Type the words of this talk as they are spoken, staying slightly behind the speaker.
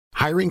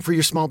Hiring for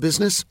your small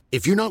business?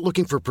 If you're not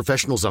looking for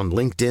professionals on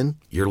LinkedIn,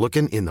 you're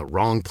looking in the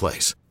wrong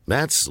place.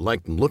 That's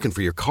like looking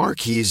for your car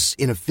keys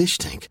in a fish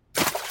tank.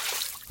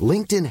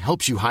 LinkedIn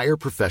helps you hire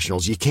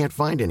professionals you can't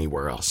find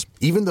anywhere else,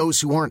 even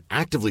those who aren't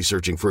actively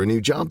searching for a new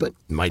job but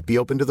might be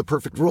open to the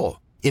perfect role.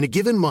 In a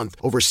given month,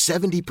 over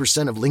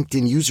 70% of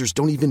LinkedIn users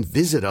don't even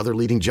visit other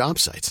leading job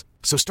sites.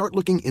 So start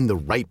looking in the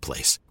right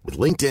place. With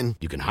LinkedIn,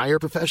 you can hire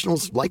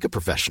professionals like a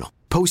professional.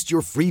 Post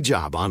your free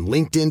job on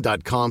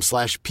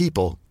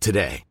linkedin.com/people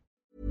today.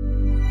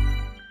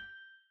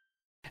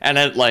 And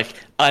then, like,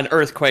 an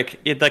earthquake,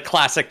 the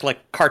classic,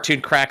 like,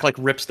 cartoon crack, like,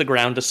 rips the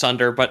ground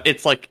asunder, but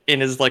it's, like, in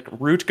his, like,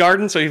 root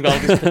garden, so you've got all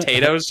these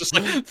potatoes just,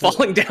 like,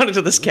 falling down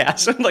into this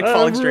chasm, like,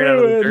 falling straight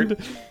out of the dirt.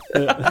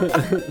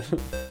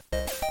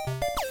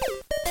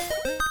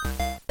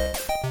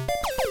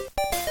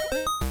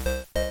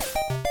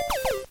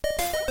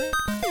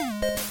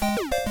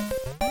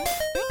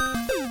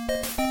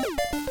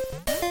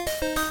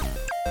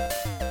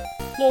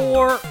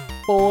 Lore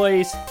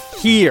Boys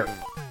here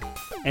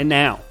and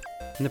now.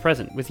 In the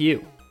present with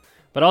you,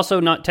 but also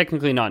not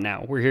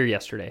now. We're here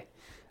yesterday.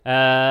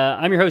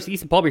 I'm your host,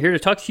 Ethan Paul. We're here to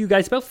talk to you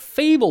guys about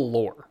Fable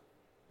lore.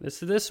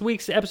 This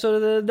week's episode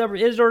of the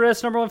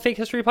number one fake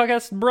history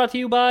podcast, brought to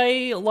you by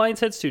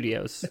Lionshead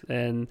Studios.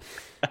 And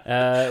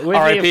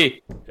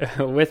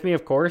with me,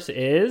 of course,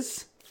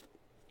 is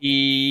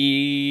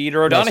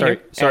Peter O'Donoghue.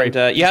 No, sorry.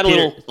 And, you had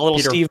Peter, a little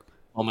Peter. Steve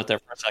moment there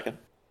for a second.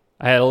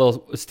 I had a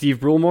little Steve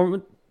Brule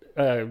moment.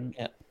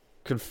 Yeah.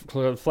 Could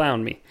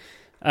flound me.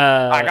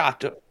 I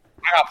got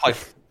play.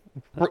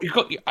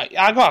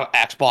 I got an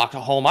Xbox at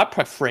home. I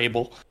play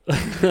Fable.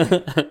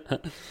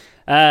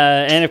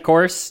 And of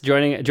course,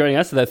 joining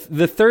us,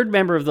 the third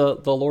member of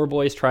the Lore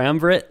Boys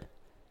triumvirate.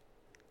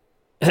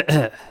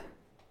 Hi,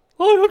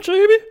 I'm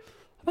Jamie.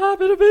 I'm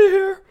happy to be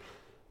here.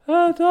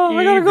 And,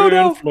 I gotta go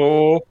now.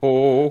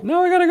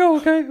 No, I gotta go.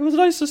 Okay, it was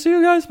nice to see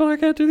you guys, but I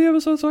can't do the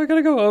episode, so I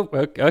gotta go. Oh,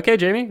 okay,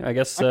 Jamie. I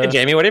guess. Okay,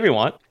 Jamie, whatever you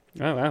want.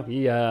 Oh wow,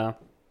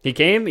 he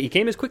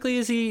came as quickly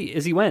as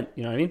he went.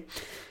 You know what I mean?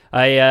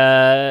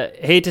 I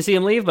hate to see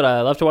him leave, but I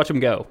love to watch him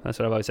go. That's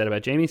what I've always said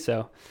about Jamie.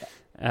 So,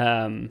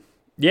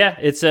 yeah,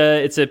 it's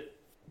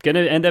gonna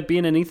end up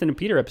being an Ethan and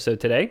Peter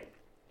episode today.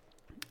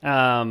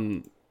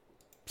 So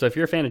if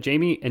you're a fan of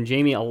Jamie and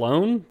Jamie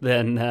alone,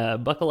 then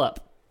buckle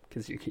up,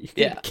 because you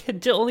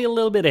get only a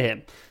little bit of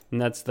him,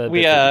 and that's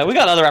we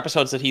got other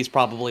episodes that he's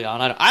probably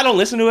on. I don't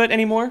listen to it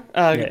anymore,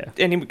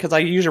 because I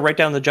usually write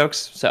down the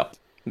jokes. So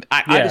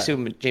I'd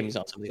assume Jamie's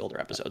on some of the older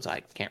episodes.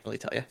 I can't really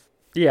tell you.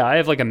 Yeah, I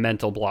have like a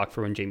mental block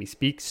for when Jamie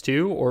speaks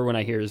too, or when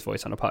I hear his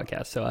voice on a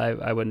podcast, so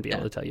I wouldn't be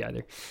able to tell you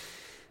either.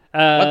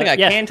 One thing I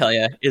can tell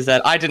you is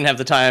that I didn't have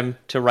the time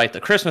to write the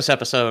Christmas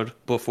episode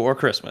before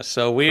Christmas,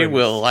 so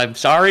will. I'm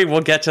sorry, we'll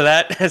get to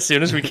that as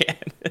soon as we can.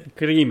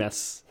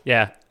 Christmas.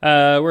 Yeah,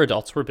 we're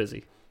adults, we're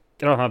busy.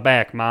 Get off my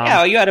back, Mom. Yeah,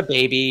 well, you had a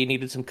baby, you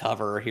needed some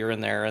cover here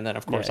and there, and then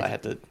of course I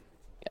had to...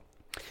 Yeah.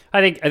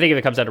 I think if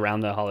it comes out around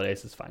the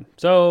holidays, it's fine.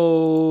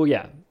 So,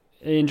 yeah,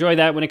 enjoy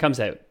that when it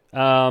comes out.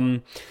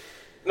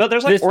 No,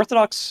 there's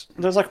Orthodox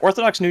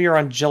New Year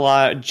on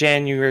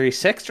January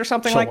 6th or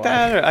something like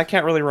that. I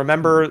can't really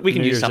remember. We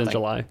can use something. In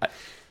July.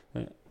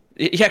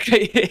 Yeah.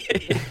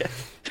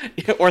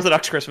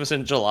 Orthodox Christmas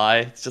in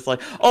July. It's just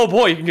like, oh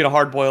boy, you can get a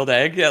hard-boiled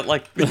egg,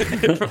 like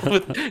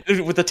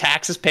with the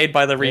taxes paid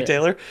by the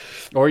retailer.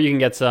 Or you can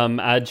get some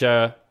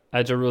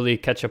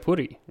Ajaruli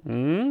Kachapuri.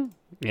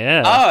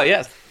 Yeah. Oh,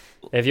 yes.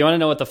 If you want to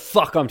know what the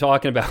fuck I'm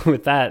talking about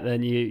with that,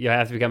 then you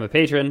have to become a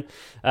patron.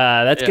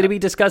 That's going to be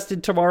discussed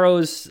in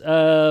tomorrow's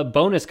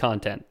bonus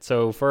content.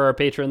 So for our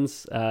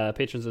patrons of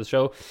the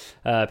show,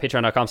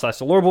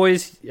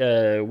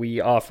 patreon.com/theloreboys, we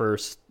offer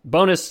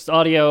bonus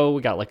audio.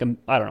 We got like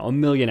a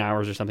million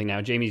hours or something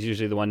now. Jamie's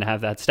usually the one to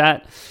have that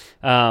stat.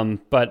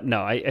 But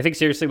no, I think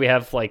seriously we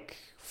have like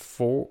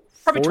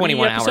probably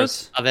 21 episodes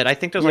hours of it. I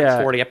think there's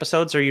like 40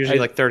 episodes, or usually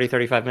like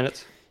 30-35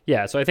 minutes.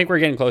 Yeah, so I think we're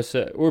getting close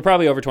to... We're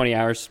probably over 20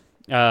 hours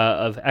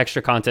of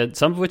extra content,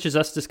 some of which is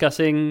us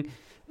discussing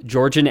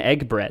Georgian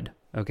egg bread,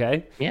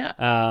 okay? Yeah.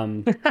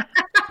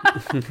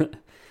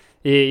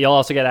 You'll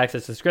also get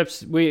access to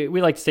scripts. We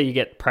like to say you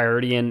get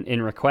priority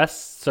in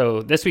requests.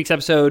 So this week's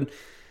episode,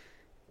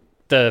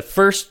 the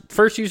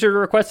first user to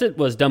request it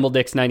was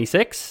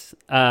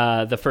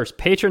DumbleDix96. The first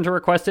patron to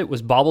request it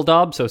was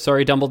Bobbledob. So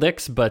sorry,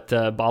 DumbleDix, but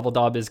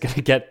Bobbledob is going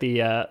to get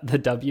the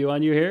W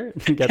on you here.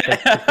 Get the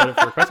credit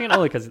for requesting it,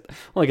 only because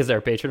they're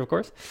a patron, of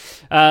course.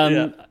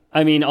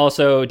 I mean,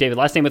 also David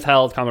Last Name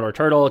Withheld, Commodore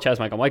Turtle, Chaz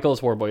Michael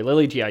Michaels, Warboy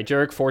Lily, G.I.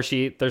 Jerk,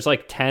 Foresheet. There's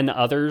like 10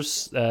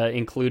 others,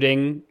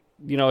 including,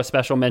 a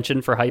special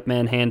mention for Hype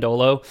Man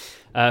Handolo,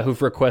 who've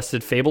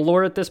requested Fable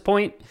lore at this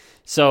point.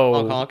 So,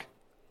 honk, honk.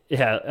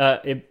 Yeah,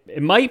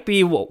 it might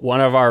be one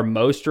of our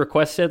most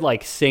requested,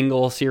 like,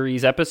 single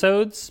series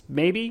episodes,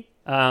 maybe.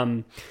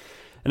 And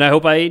I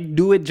hope I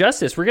do it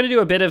justice. We're going to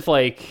do a bit of,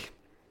 like,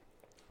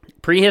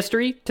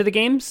 prehistory to the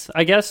games,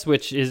 I guess,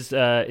 which is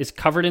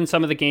covered in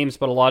some of the games,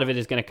 but a lot of it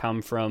is going to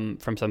come from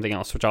something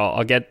else, which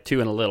I'll get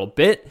to in a little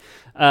bit.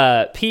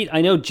 Pete,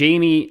 I know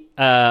Jamie,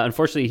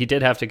 unfortunately, he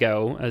did have to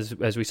go,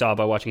 as we saw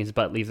by watching his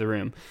butt leave the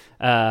room.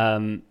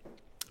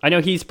 I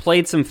know he's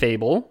played some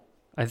Fable.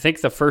 I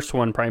think the first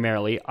one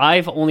primarily.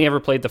 I've only ever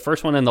played the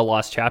first one and the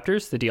Lost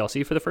Chapters, the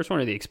DLC for the first one,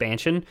 or the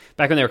expansion.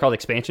 Back when they were called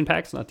expansion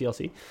packs, not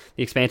DLC.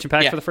 The expansion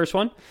pack for the first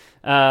one.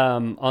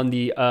 On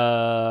the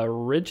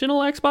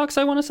original Xbox,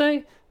 I want to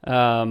say.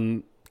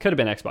 Could have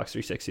been Xbox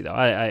 360, though.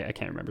 I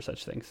can't remember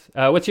such things.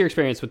 What's your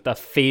experience with the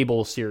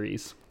Fable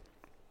series?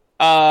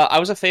 I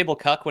was a Fable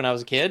cuck when I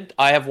was a kid.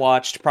 I have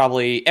watched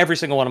probably every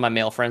single one of my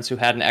male friends who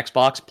had an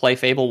Xbox play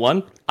Fable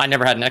 1. I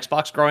never had an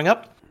Xbox growing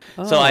up,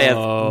 so I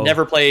have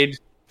never played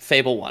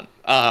Fable 1.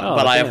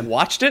 But I have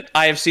watched it.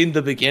 I have seen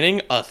the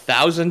beginning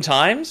 1,000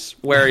 times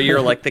where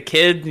you're like the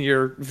kid,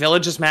 your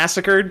village is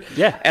massacred.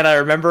 Yeah. And I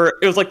remember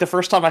it was like the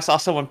first time I saw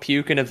someone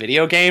puke in a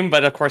video game,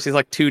 but of course he's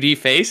like 2D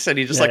face and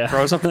he just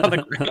throws up on the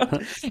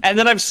ground. And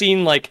then I've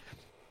seen like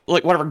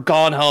whatever,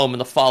 Gone Home,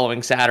 and the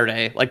following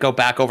Saturday, like go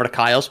back over to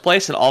Kyle's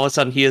place, and all of a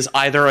sudden he is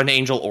either an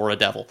angel or a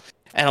devil.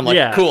 And I'm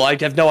like, cool, I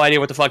have no idea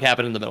what the fuck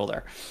happened in the middle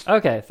there.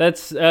 Okay,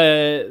 that's...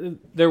 I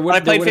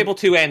played Fable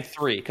 2 and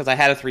 3, because I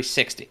had a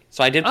 360.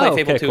 So I did play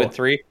Fable 2 and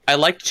 3. I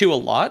liked 2 a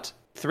lot.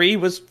 3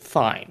 was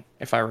fine,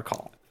 if I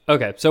recall.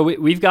 Okay, so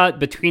we've got,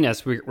 between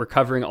us, we're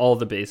covering all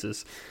the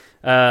bases.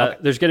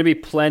 There's going to be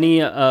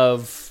plenty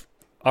of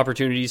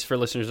opportunities for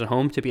listeners at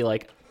home to be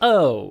like,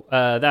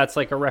 that's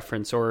like a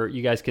reference, or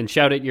you guys can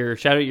shout at your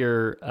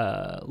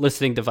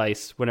listening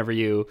device whenever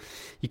you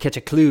catch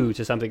a clue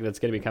to something that's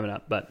going to be coming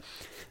up. But...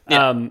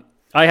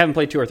 I haven't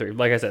played 2 or 3,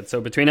 like I said. So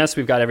between us,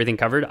 we've got everything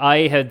covered.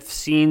 I had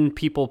seen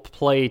people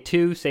play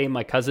 2. Say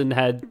my cousin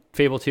had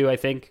Fable 2, I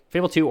think.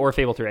 Fable 2 or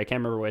Fable 3, I can't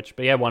remember which.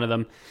 But he had one of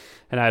them,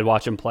 and I'd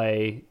watch him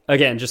play.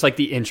 Again, just like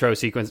the intro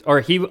sequence.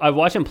 Or I'd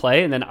watch him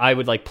play, and then I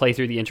would like play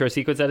through the intro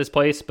sequence at his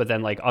place. But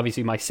then like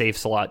obviously my save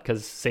slot,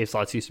 because save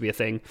slots used to be a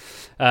thing.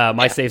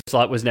 My save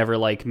slot was never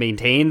like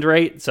maintained,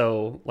 right?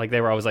 So like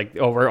they were always like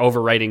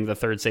overwriting the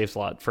third save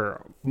slot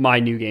for my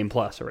New Game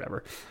Plus or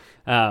whatever.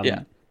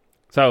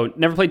 So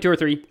never played 2 or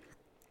 3,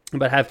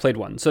 but have played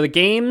 1. So the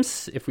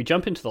games, if we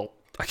jump into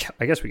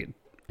I guess we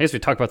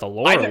talk about the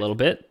lore a little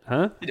bit,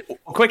 huh?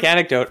 A quick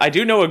anecdote. I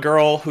do know a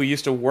girl who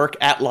used to work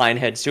at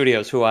Lionhead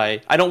Studios, who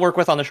I don't work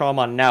with on the show I'm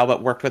on now,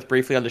 but worked with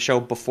briefly on the show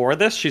before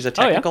this. She's a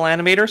technical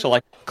animator, so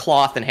like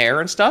cloth and hair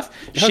and stuff.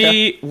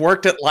 She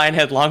worked at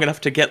Lionhead long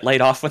enough to get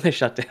laid off when they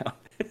shut down.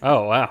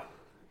 Oh, wow.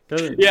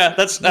 Yeah,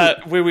 that's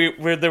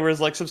we there was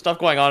like some stuff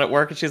going on at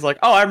work, and she's like,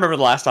 "Oh, I remember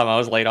the last time I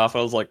was laid off."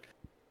 I was like,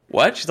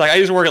 "What?" She's like, "I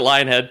used to work at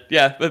Lionhead."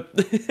 Yeah, but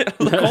I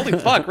was like, holy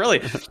fuck, really?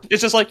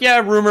 It's just like,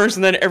 rumors,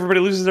 and then everybody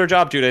loses their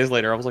job 2 days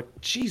later. I was like,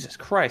 Jesus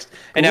Christ.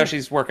 And now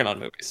she's working on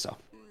movies, so.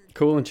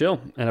 Cool and chill,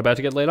 and about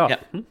to get laid off.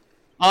 Yeah.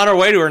 On our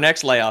way to her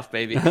next layoff,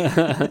 baby.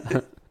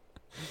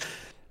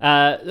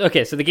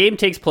 Okay, so the game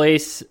takes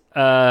place,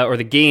 or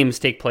the games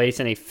take place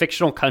in a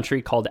fictional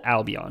country called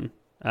Albion.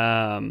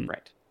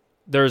 Right.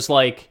 There's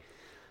like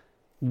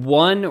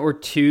 1 or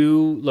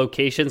 2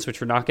 locations,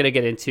 which we're not going to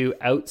get into,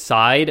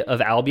 outside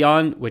of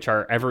Albion, which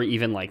are ever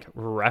even like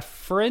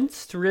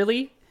referenced,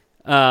 really,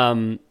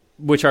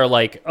 which are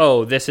like,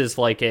 this is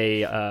like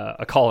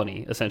a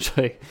colony,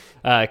 essentially.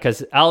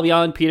 Because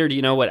Albion, Peter, do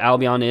you know what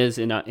Albion is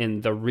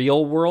in the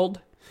real world?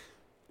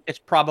 It's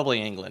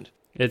probably England.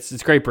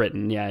 It's Great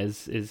Britain,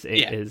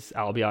 is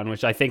Albion,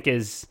 which I think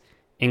is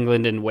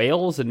England and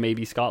Wales and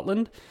maybe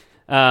Scotland.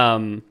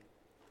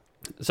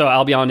 So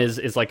Albion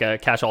is like a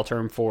catch-all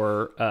term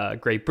for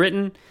Great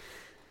Britain.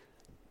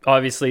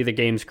 Obviously, the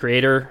game's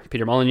creator,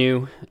 Peter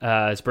Molyneux,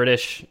 is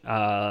British.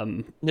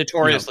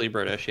 Notoriously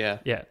British, yeah.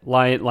 Yeah,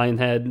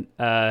 Lionhead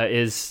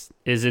is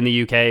in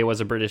the UK,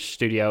 was a British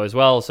studio as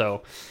well.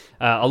 So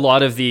a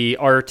lot of the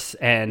art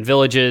and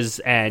villages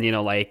and,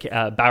 like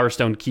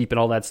Bowerstone Keep and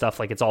all that stuff,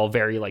 like it's all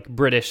very like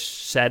British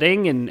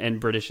setting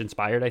and British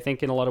inspired, I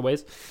think, in a lot of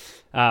ways.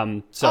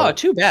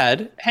 Too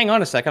bad. Hang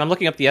on a second. I'm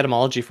looking up the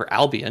etymology for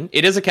Albion.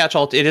 It is a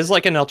catch-all. It is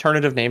like an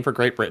alternative name for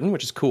Great Britain,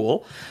 which is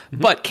cool.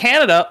 Mm-hmm. But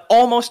Canada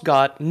almost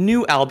got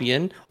New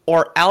Albion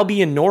or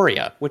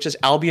Albionoria, which is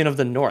Albion of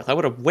the North. I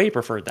would have way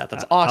preferred that.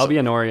 That's awesome.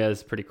 Albionoria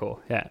is pretty cool.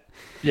 Yeah.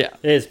 Yeah.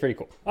 It is pretty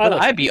cool.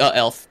 I'd be a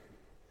elf.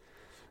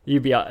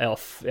 You'd be a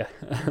elf. Yeah.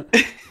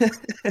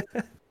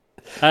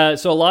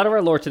 So a lot of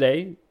our lore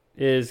today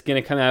is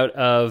going to come out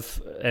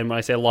of, and when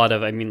I say a lot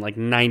of, I mean like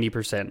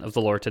 90% of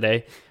the lore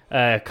today,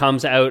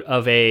 comes out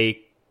of a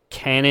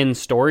canon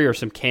story or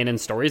some canon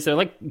stories. They're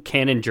like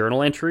canon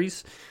journal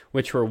entries,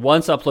 which were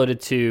once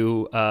uploaded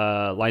to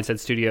Lionshead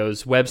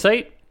Studios'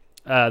 website.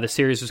 The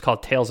series was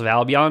called Tales of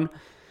Albion.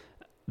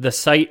 That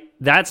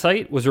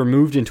site was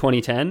removed in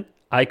 2010.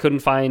 I couldn't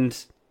find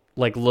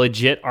like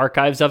legit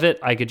archives of it.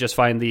 I could just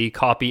find the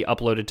copy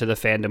uploaded to the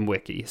fandom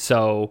wiki.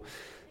 So,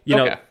 you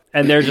know,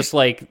 and they're just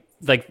like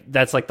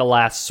that's like the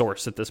last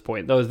source at this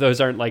point. Those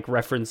aren't like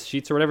reference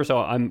sheets or whatever. So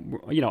I'm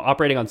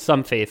operating on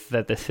some faith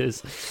that this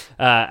is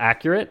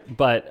accurate,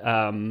 but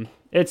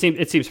it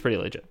seems pretty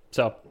legit.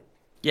 So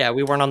Yeah,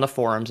 we weren't on the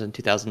forums in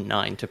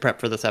 2009 to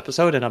prep for this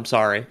episode, and I'm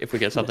sorry if we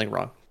get something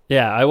wrong.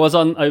 Yeah, I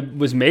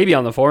was maybe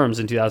on the forums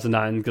in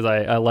 2009 because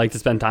I like to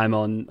spend time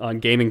on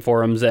gaming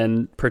forums,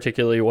 and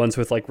particularly ones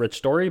with like rich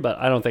story, but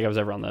I don't think I was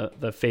ever on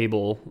the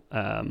Fable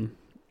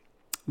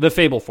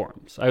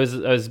forums. I was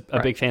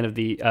a big fan of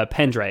the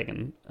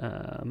Pendragon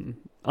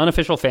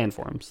unofficial fan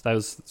forums.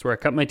 That's where I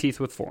cut my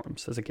teeth with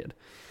forums as a kid.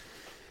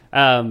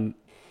 So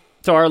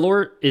our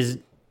lore is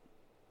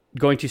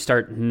going to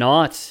start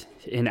not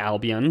in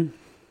Albion.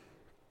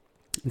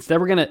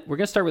 Instead, we're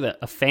gonna start with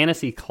a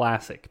fantasy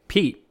classic.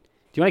 Pete,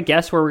 do you want to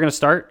guess where we're gonna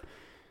start?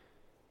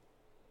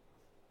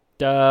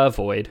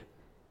 Void.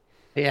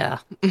 Yeah,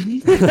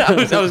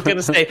 I was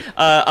gonna say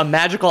a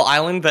magical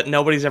island that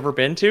nobody's ever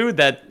been to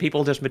that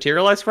people just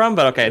materialize from.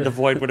 But okay, the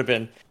Void would have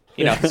been,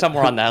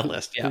 somewhere on that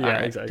list. Yeah, all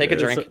right. Exactly. Take a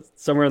drink.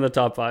 Somewhere in the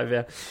top 5.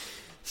 Yeah.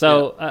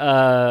 So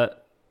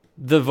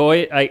the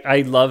Void.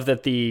 I love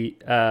that the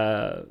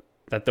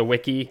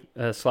wiki /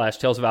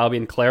 Tales of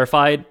Albion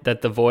clarified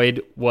that the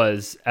Void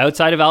was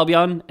outside of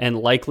Albion and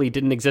likely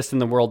didn't exist in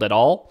the world at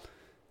all.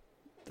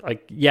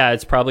 Like, yeah,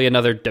 it's probably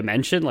another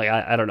dimension. Like,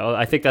 I don't know.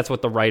 I think that's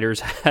what the writers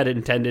had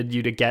intended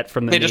you to get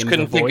from the name. They just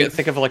couldn't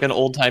think of like an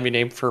old timey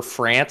name for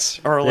France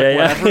or like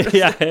whatever.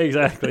 Yeah,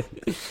 exactly.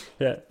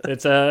 Yeah,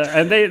 it's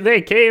and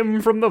they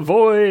came from the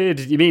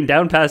Void. You mean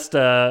down past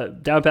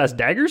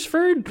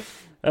Daggersford?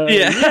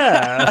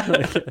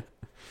 Yeah.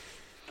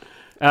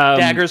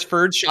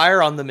 Daggersford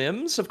Shire on the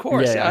Mims, of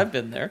course. Yeah, I've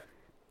been there.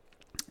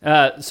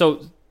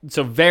 So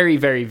very,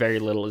 very, very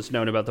little is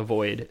known about the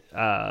Void.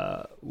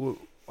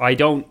 I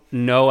don't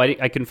know.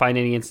 I couldn't find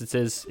any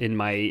instances in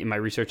my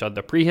research on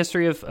the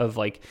prehistory of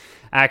like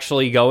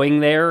actually going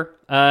there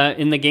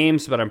in the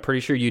games, but I'm pretty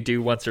sure you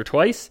do once or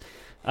twice,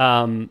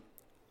 at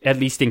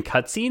least in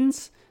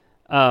cutscenes.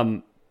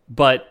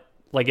 But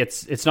like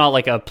it's not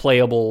like a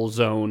playable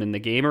zone in the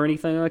game or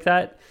anything like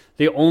that.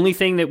 The only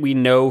thing that we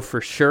know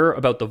for sure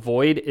about the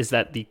Void is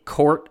that the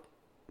court,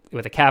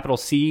 with a capital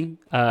C,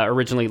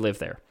 originally lived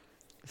there.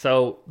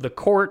 So the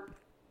court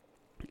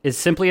is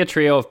simply a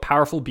trio of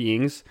powerful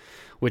beings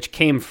which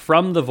came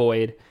from the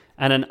Void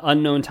at an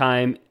unknown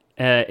time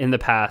in the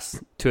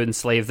past to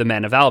enslave the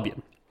men of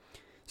Albion.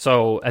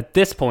 So at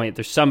this point,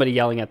 there's somebody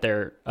yelling at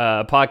their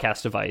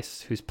podcast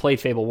device who's played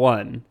Fable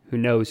 1, who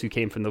knows who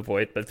came from the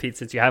Void. But Pete,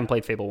 since you haven't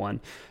played Fable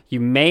 1, you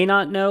may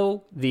not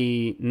know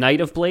the Knight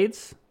of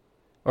Blades.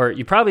 Or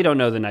you probably don't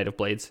know the Knight of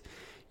Blades.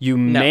 You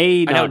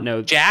may not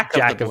know Jack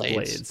of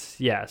Blades.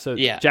 Yeah, so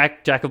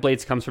Jack of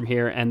Blades comes from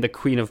here, and the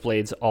Queen of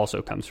Blades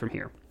also comes from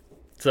here.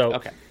 So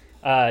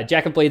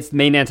Jack of Blades,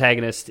 main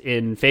antagonist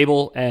in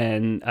Fable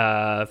and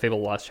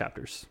Fable Lost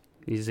Chapters.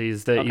 He's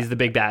the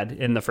big bad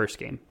in the first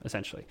game,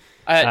 essentially.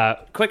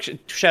 Quick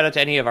shout out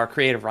to any of our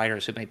creative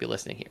writers who might be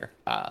listening here.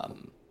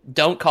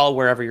 Don't call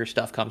wherever your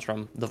stuff comes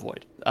from the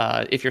Void.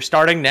 If you're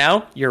starting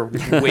now, you're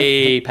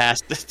way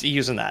past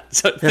using that.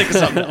 So think of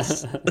something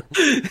else.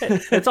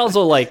 It's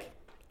also like,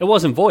 it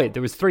wasn't Void.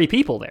 There was 3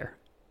 people there.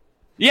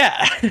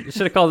 Yeah. You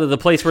should have called it the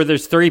place where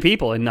there's 3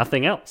 people and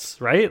nothing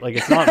else, right? Like,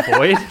 it's not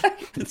Void.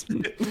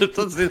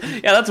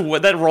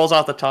 That rolls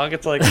off the tongue.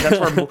 It's like,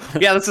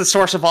 that's the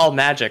source of all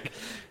magic.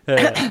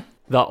 The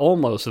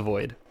almost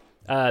Void.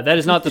 That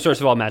is not the source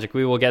of all magic.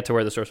 We will get to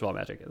where the source of all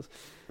magic is.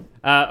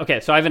 Okay,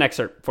 so I have an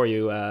excerpt for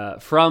you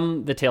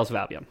from the Tales of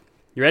Albion.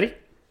 You ready?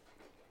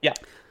 Yeah.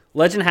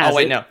 Legend has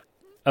no.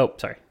 Oh,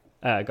 sorry.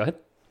 Go ahead.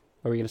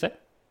 What were you going to say?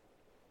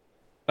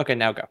 Okay,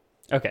 now go.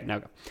 Okay, now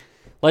go.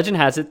 Legend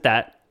has it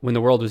that, when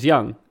the world was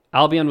young,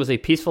 Albion was a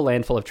peaceful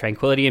land full of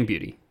tranquility and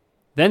beauty.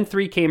 Then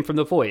 3 came from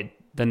the Void,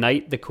 the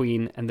Knight, the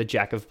Queen, and the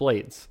Jack of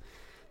Blades.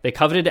 They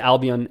coveted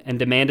Albion and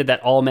demanded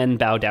that all men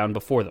bow down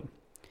before them.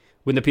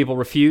 When the people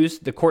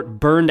refused, the court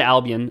burned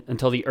Albion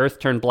until the earth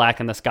turned black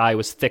and the sky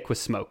was thick with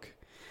smoke.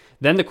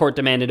 Then the court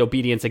demanded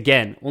obedience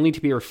again, only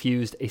to be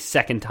refused a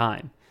second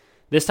time.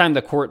 This time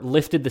the court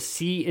lifted the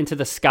sea into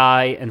the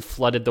sky and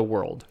flooded the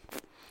world.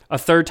 A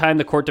third time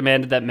the court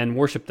demanded that men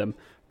worship them,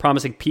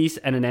 promising peace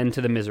and an end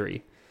to the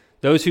misery.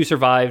 Those who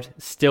survived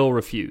still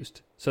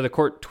refused. So the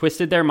court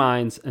twisted their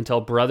minds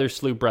until brother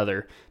slew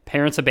brother,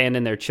 parents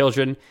abandoned their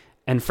children,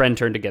 and friend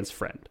turned against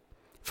friend.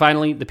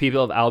 Finally, the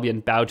people of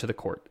Albion bowed to the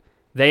court.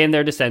 They and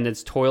their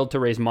descendants toiled to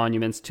raise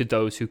monuments to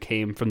those who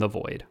came from the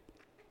Void.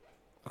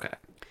 Okay.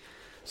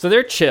 So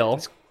they're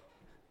chill.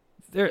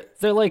 They're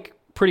like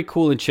pretty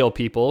cool and chill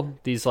people.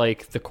 These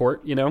like the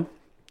court,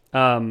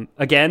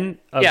 Again,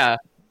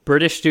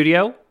 British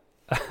studio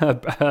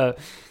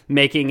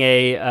making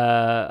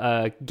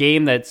a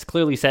game that's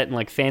clearly set in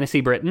like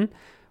fantasy Britain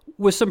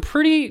with some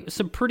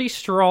pretty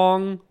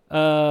strong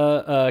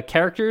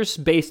characters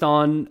based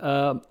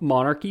on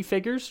monarchy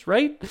figures,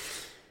 right?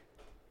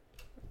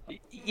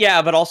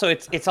 Yeah, but also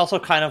it's also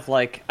kind of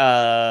like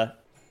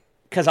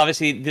because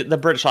obviously the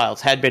British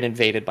Isles had been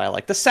invaded by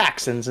like the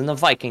Saxons and the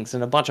Vikings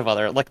and a bunch of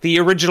other like the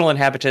original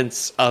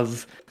inhabitants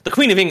of the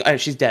Queen of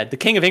England. She's dead. The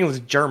King of England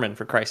is German,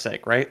 for Christ's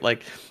sake, right?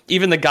 Like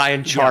even the guy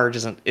in charge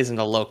isn't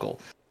a local.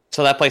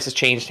 So that place has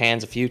changed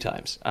hands a few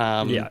times.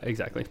 Yeah,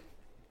 exactly.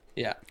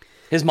 Yeah.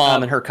 His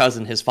mom and her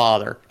cousin, his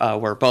father,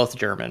 were both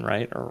German,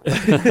 right? Or...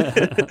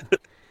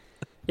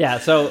 Yeah,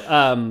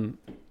 so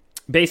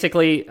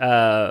basically,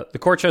 the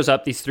court shows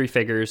up, these three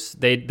figures.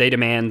 They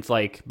demand,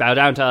 like, bow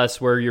down to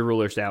us, we're your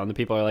rulers now. And the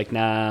people are like,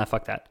 nah,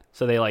 fuck that.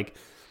 So they, like,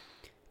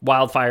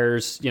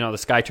 wildfires, the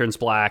sky turns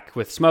black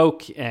with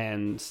smoke,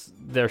 and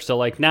they're still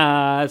like,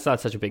 nah, it's not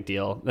such a big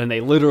deal. Then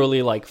they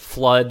literally, like,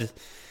 flood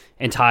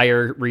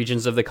entire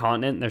regions of the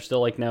continent, and they're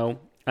still like, no.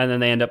 And then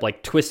they end up,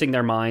 like, twisting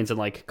their minds and,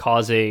 like,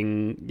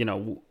 causing,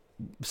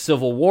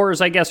 civil wars,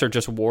 I guess, or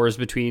just wars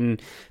between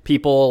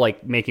people,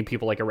 like making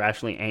people like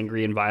irrationally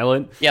angry and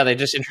violent. Yeah, they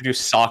just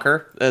introduced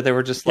soccer. They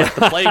were just like,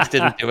 the plagues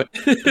didn't do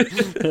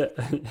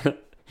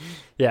it.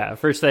 Yeah,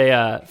 first they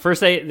try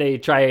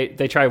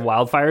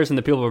wildfires, and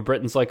the people of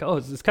Britain's like, oh,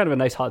 it's kind of a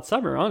nice hot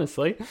summer,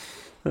 honestly.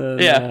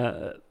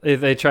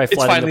 They try flooding.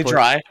 It's finally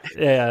dry.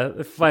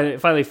 Yeah,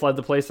 finally flood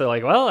the place. They're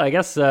like, well, I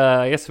guess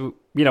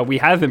we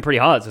have been pretty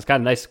hot, so it's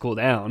kind of nice to cool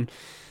down.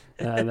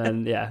 And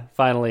then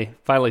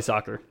finally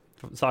soccer.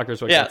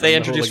 Soccer's what gets they the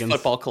introduced hooligans.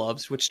 football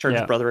clubs, which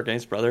turns brother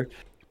against brother.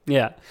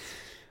 Yeah.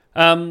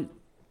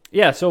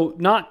 So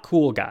not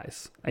cool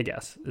guys, I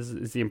guess,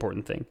 is the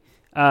important thing.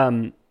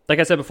 Like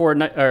I said before,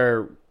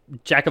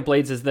 Jack of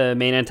Blades is the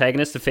main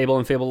antagonist of Fable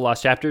and Fable The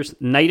Lost Chapters.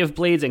 Knight of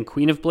Blades and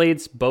Queen of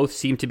Blades both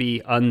seem to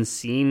be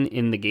unseen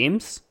in the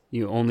games.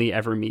 You only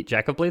ever meet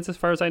Jack of Blades, as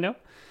far as I know.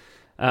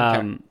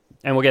 And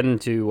we'll get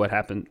into what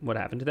happened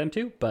to them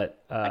too.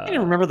 But I can't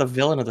even remember the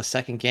villain of the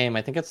second game.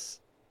 I think it's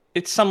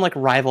some like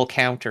rival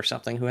count or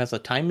something who has a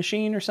time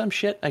machine or some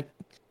shit. I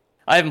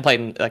haven't played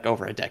in like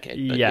over a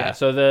decade. But yeah.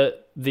 So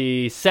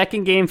the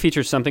second game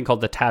features something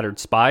called the Tattered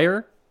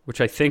Spire, which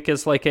I think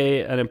is like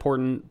an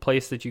important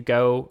place that you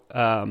go.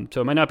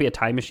 So it might not be a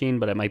time machine,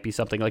 but it might be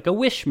something like a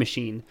wish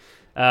machine.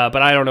 But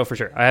I don't know for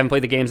sure. I haven't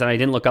played the games, and I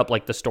didn't look up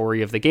like the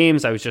story of the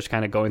games. I was just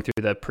kind of going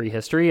through the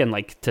prehistory and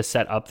like to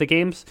set up the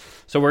games.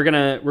 So we're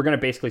gonna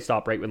basically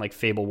stop right when like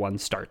Fable 1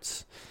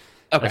 starts.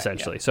 Okay,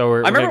 essentially. Yeah. So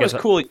I remember it was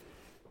cool.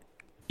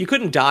 You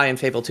couldn't die in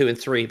Fable 2 and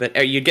 3,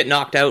 but you'd get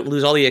knocked out,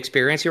 lose all the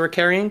experience you were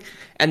carrying,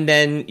 and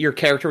then your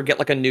character would get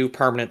like a new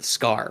permanent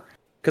scar.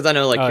 Because I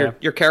know like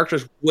your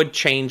characters would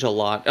change a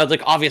lot.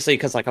 Like obviously,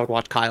 because like I would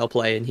watch Kyle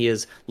play, and he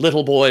is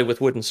little boy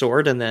with wooden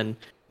sword, and then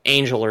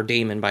angel or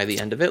demon by the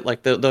end of it.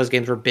 Like those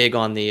games were big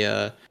on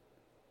the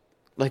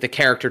like the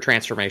character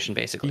transformation,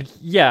 basically.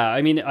 Yeah,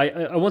 I mean,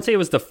 I won't say it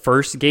was the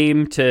first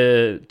game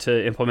to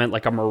implement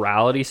like a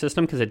morality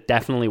system, because it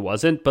definitely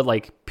wasn't. But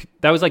like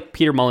that was like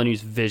Peter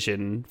Molyneux's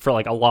vision for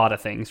like a lot of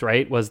things,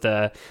 right? Was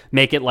to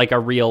make it like a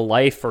real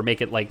life, or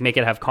make it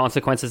have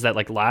consequences that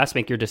like last,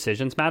 make your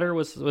decisions matter.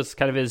 Was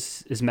kind of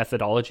his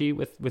methodology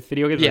with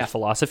video games, his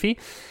philosophy.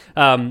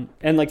 And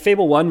like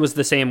Fable 1 was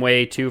the same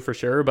way too, for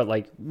sure. But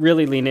like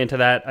really lean into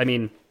that. I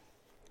mean,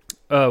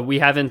 we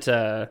haven't.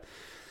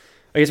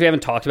 I guess we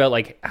haven't talked about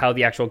like how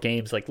the actual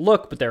games like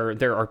look, but they're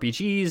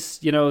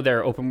RPGs,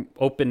 they're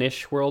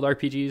open-ish world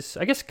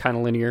RPGs. I guess kind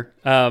of linear.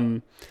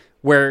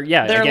 Where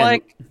they're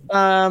like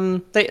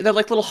they're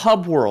like little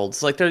hub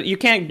worlds. Like you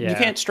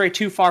can't stray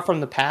too far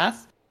from the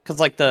path, because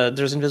like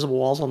there's invisible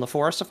walls on the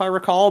forest, if I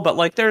recall. But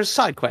like there's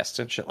side quests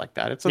and shit like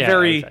that. It's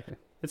exactly.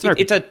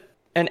 It's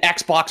an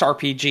Xbox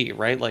RPG,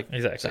 right? Like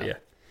exactly.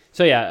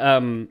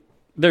 So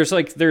there's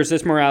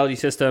this morality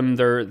system.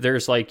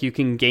 There's like you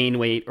can gain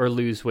weight or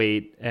lose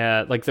weight.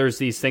 Like there's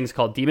these things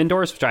called demon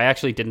doors, which I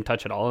actually didn't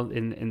touch at all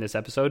in this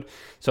episode.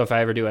 So if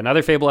I ever do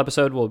another Fable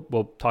episode,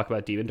 we'll talk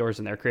about demon doors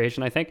and their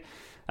creation, I think.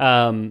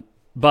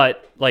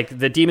 But like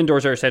the demon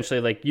doors are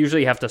essentially like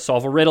usually you have to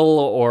solve a riddle,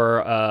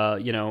 or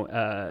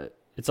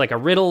it's like a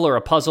riddle or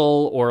a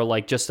puzzle, or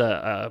like just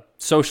a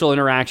social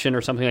interaction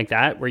or something like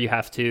that, where you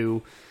have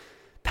to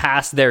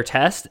pass their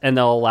test and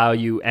they'll allow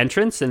you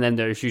entrance, and then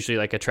there's usually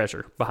like a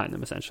treasure behind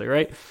them, essentially,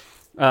 right?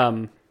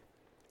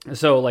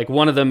 So like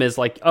one of them is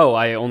like, oh,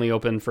 I only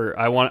open for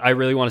I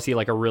really want to see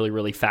like a really,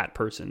 really fat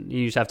person.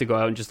 You just have to go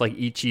out and just like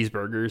eat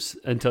cheeseburgers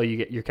until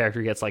your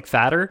character gets like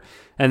fatter,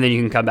 and then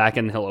you can come back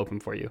and he'll open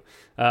for you.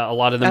 A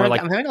lot of them are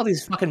like, I'm having all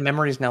these fucking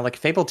memories now. Like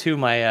Fable 2,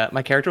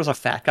 my character was a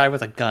fat guy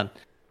with a gun.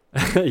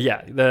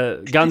 Yeah,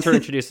 the guns were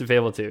introduced in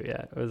Fable 2.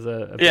 Yeah, it was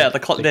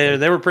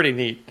they were pretty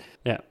neat.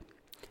 Yeah.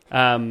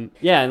 And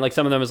like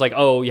some of them is like,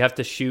 oh, you have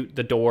to shoot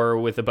the door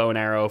with a bow and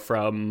arrow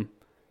from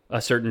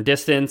a certain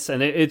distance,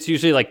 and it's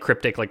usually like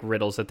cryptic like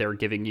riddles that they're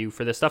giving you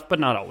for this stuff,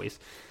 but not always.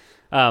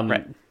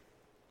 Right.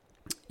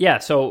 Yeah,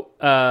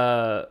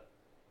 so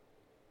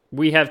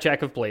we have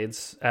Jack of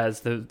Blades as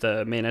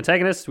the main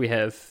antagonist. We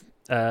have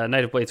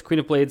Knight of Blades, Queen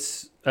of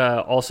Blades,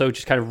 also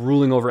just kind of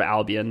ruling over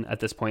Albion at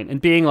this point and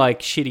being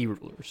like shitty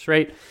rulers,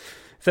 right?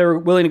 If they're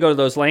willing to go to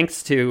those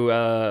lengths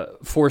to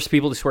force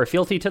people to swear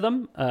fealty to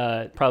them,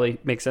 it probably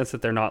makes sense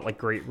that they're not like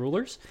great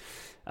rulers.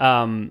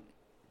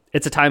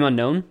 It's a time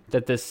unknown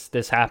that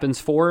this happens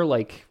for.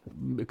 Like,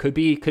 it could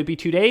be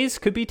 2 days,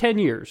 could be 10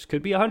 years,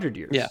 could be 100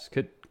 years,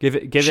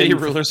 Shitty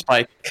ruler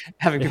Spike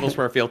having people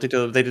swear fealty to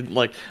them. They didn't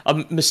like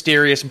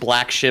mysterious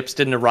black ships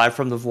didn't arrive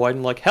from the void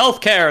and like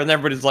healthcare, and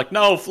everybody's like,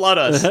 no, flood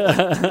us.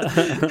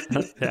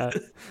 Yeah.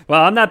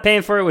 Well, I'm not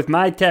paying for it with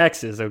my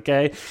taxes,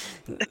 okay?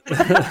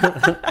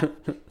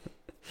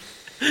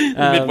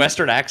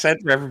 Midwestern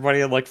accent for everybody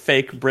in like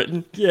fake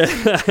Britain. Yeah.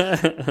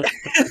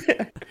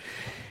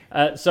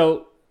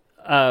 So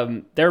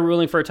they're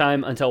ruling for a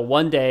time until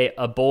one day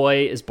a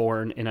boy is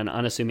born in an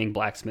unassuming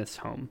blacksmith's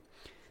home.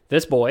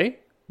 This boy,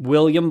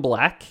 William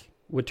Black,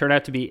 would turn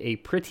out to be a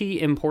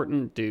pretty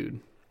important dude.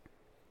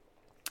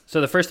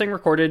 So the first thing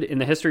recorded in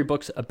the history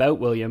books about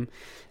William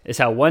is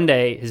how one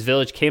day his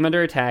village came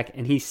under attack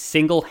and he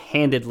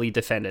single-handedly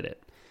defended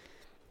it.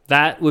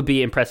 That would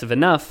be impressive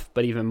enough,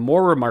 but even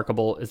more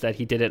remarkable is that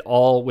he did it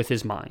all with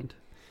his mind.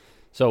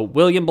 So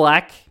William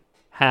Black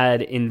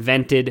had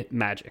invented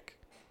magic.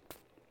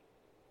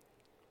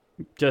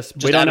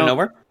 Just we don't know.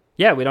 Nowhere?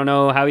 Yeah, we don't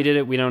know how he did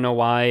it. We don't know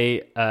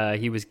why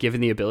he was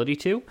given the ability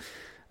to.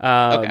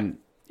 Okay.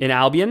 In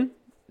Albion,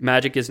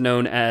 magic is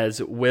known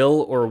as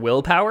will or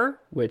willpower,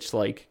 which,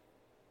 like,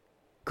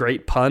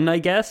 great pun, I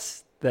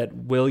guess, that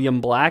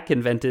William Black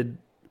invented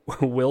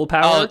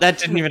willpower. Oh, that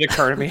didn't even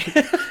occur to me.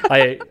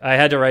 I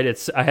had to write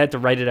it. I had to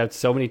write it out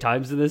so many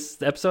times in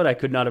this episode. I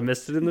could not have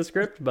missed it in the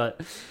script,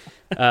 but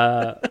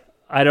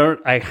I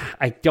don't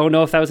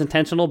know if that was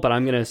intentional, but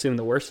I'm going to assume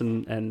the worst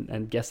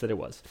and guess that it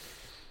was.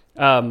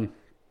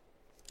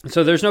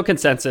 So there's no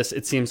consensus,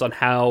 it seems, on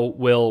how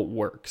will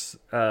works.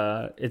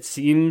 It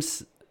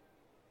seems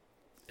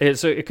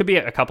so it could be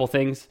a couple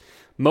things.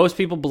 Most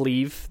people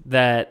believe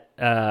that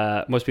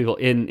most people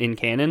in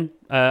canon,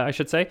 I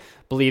should say,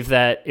 believe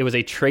that it was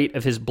a trait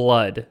of his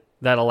blood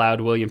that allowed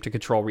William to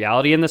control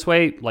reality in this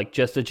way, like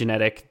just a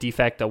genetic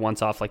defect, a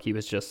once-off, like he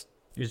was just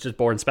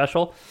born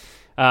special.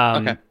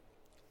 Okay.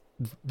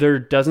 There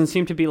doesn't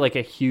seem to be like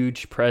a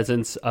huge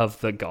presence of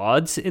the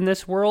gods in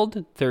this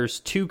world. There's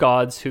two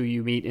gods who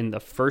you meet in the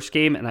first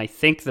game, and I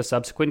think the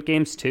subsequent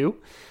games too,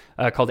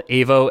 called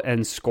Avo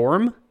and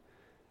Skorm.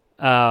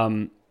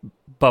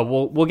 But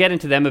we'll get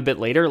into them a bit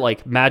later.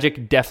 Like,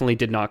 magic definitely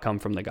did not come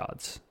from the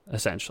gods,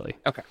 essentially.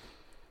 Okay.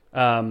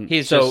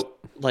 He's just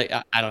like,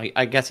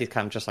 I guess he's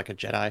kind of just like a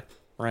Jedi,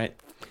 right?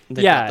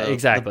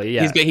 Exactly.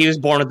 Yeah. He was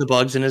born with the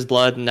bugs in his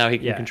blood, and now he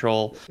can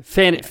control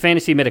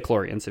fantasy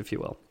midichlorians, if you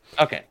will.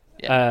 Okay.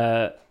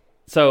 Yeah.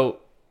 So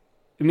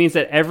it means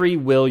that every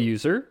will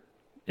user,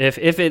 if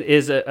it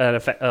is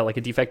like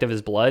a defect of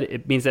his blood,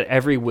 it means that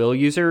every will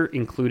user,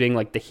 including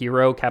like the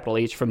hero, capital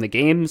H, from the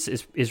games,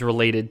 is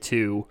related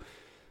to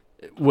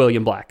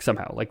William Black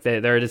somehow. Like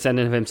they're a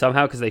descendant of him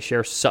somehow because they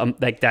share some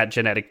like that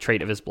genetic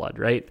trait of his blood,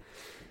 right?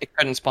 It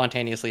couldn't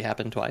spontaneously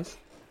happen twice.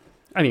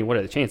 I mean, what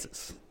are the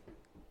chances?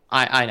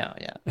 I know,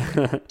 yeah.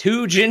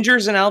 Two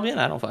gingers in Albion?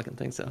 I don't fucking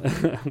think so.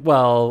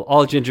 Well,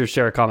 all gingers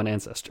share a common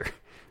ancestor,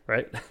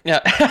 right?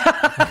 Yeah.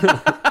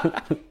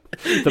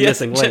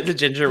 Missing link. The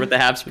ginger with the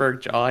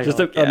Habsburg jaw. Just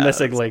a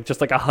missing link.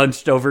 Just like a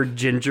hunched over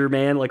ginger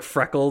man, like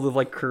freckled with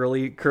like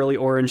curly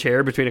orange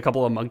hair between a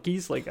couple of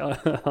monkeys, like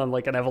on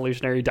like an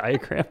evolutionary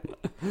diagram.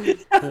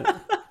 Yeah,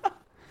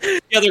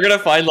 they're gonna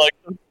find like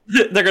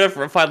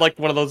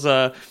one of those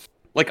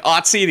like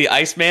Otzi the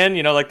Iceman,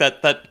 you know, like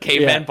that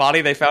caveman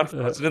body they found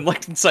frozen in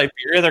like in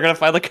Siberia. They're gonna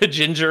find like a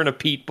ginger in a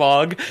peat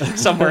bog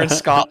somewhere in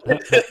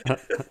Scotland.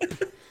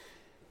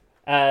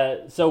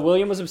 So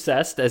William was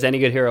obsessed, as any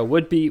good hero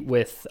would be,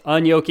 with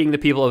unyoking the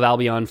people of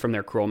Albion from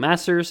their cruel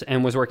masters,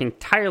 and was working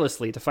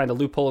tirelessly to find a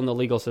loophole in the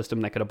legal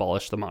system that could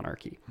abolish the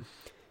monarchy.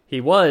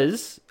 He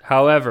was,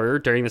 however,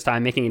 during this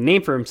time, making a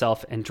name for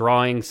himself and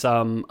drawing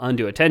some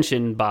undue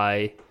attention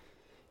by,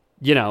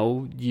 you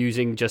know,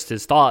 using just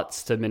his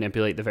thoughts to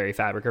manipulate the very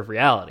fabric of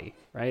reality,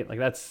 right? Like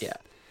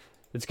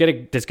it's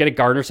gonna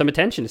garner some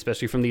attention,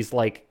 especially from these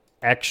like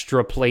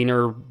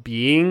extraplanar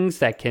beings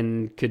that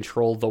can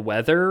control the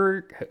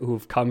weather,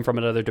 who've come from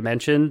another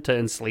dimension to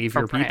enslave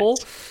your people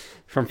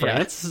from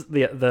France,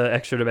 the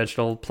extra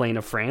dimensional plane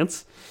of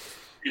France.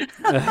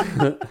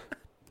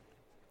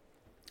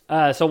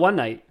 So one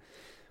night,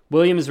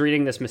 William is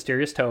reading this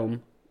mysterious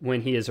tome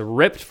when he is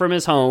ripped from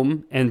his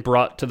home and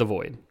brought to the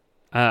void.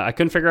 I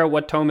couldn't figure out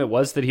what tome it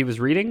was that he was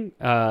reading.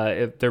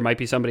 If there might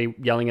be somebody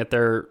yelling at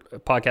their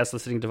podcast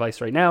listening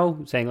device right now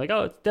saying like,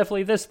 oh, it's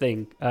definitely this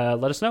thing.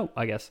 Let us know,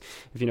 I guess,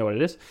 if you know what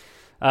it is.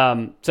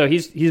 So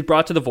he's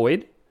brought to the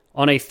void.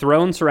 On a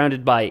throne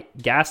surrounded by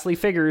ghastly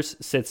figures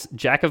sits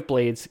Jack of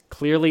Blades,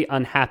 clearly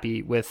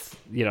unhappy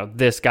with, you know,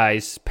 this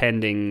guy's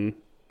pending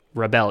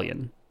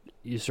rebellion,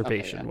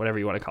 usurpation, whatever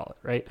you want to call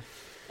it, right?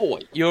 Boy,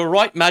 you're a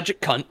right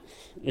magic cunt.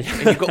 And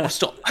you've got to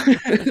stop.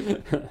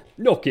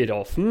 Knock it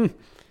off.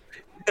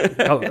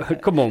 Oh,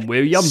 come on,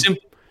 William.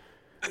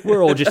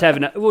 We're all just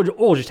having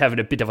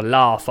a bit of a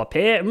laugh up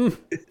here.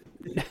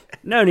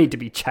 No need to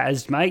be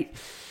chazzed, mate.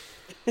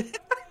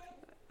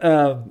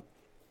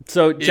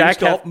 So Jack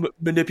stop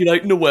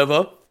manipulating the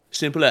weather.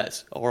 Simple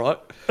as. All right.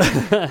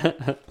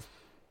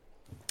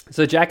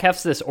 So Jack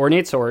hefts this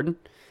ornate sword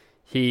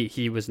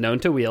he was known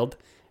to wield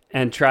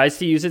and tries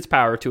to use its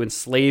power to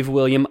enslave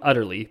William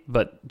utterly,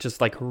 but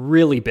just like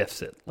really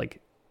biffs it.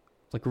 Like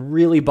like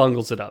really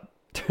bungles it up.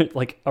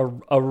 Like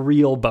a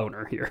real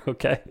boner here,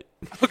 okay?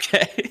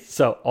 Okay.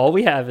 So all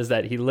we have is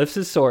that he lifts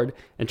his sword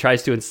and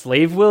tries to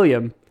enslave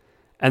William,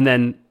 and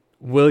then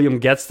William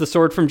gets the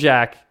sword from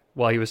Jack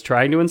while he was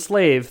trying to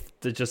enslave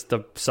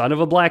the son of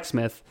a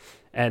blacksmith,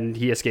 and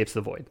he escapes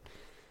the void.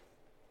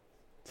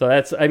 So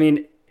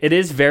it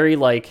is very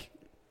like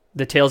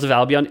the Tales of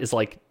Albion is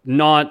like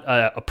not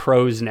a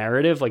prose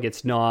narrative, like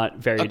it's not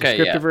very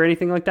descriptive or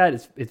anything like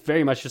that. It's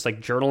very much just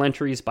like journal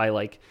entries by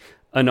like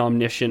an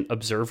omniscient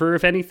observer,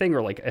 if anything,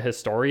 or like a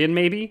historian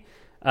maybe.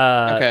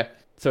 So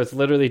it's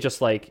literally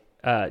just like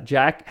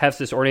Jack has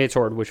this ornate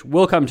sword, which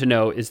we'll come to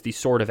know is the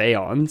Sword of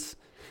Aeons,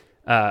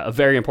 a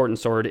very important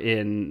sword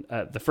in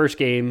the first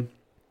game,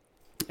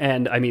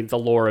 and I mean the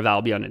lore of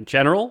Albion in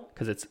general,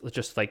 because it's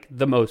just like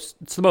the most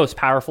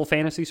powerful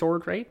fantasy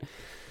sword, right?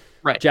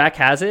 Right. Jack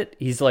has it.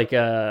 He's like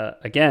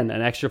again an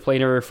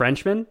extraplanar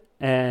Frenchman,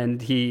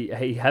 and he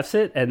hefts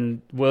it,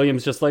 and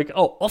William's just like,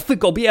 oh, I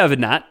think I'll be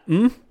having that.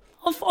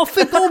 I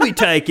think I'll be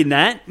taking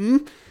that.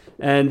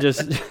 And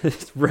just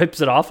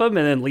rips it off him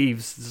and then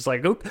leaves. It's just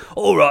like, oh,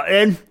 all right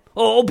then.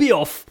 Oh, I'll be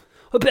off.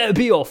 I better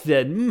be off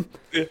then.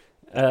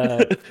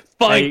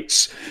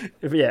 Thanks.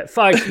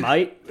 Thanks,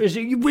 mate.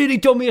 You really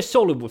done me a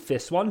solid with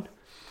this one.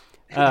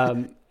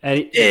 Bring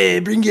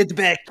it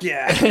back,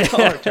 yeah.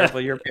 Oh,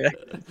 terrible, you're back.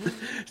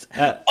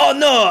 Oh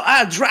no,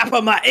 I drop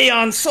on my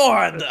Aeon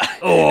sword.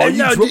 Oh, and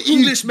now the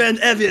Englishman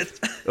have it.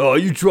 Oh,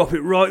 you drop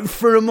it right in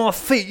front of my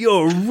feet.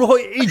 You're a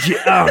right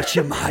idiot, aren't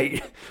you,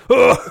 mate?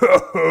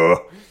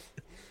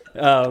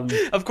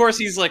 Of course,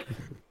 he's like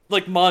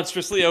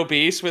monstrously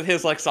obese with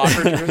his like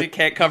soccer jersey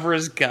can't cover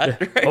his gut.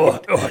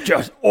 Right?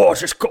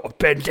 Just gotta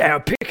bend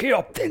down, pick it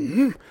up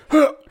then.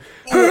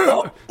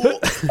 Oh,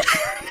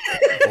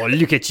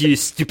 look at you,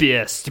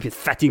 stupid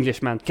fat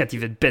Englishman. Can't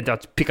even bend down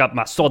to pick up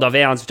my sword of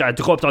Aeons, which I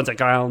dropped on the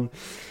ground.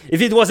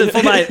 If it wasn't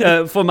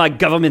for my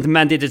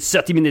government-mandated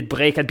 30-minute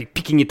break, I'd be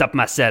picking it up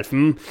myself.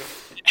 I'm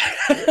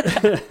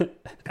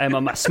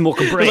on my smoke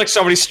break. It's like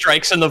somebody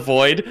strikes in the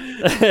void.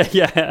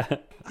 Yeah.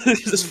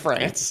 This is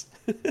France.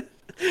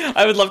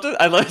 I'd love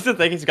to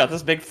think he's got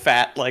this big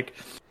fat like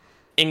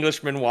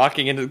Englishman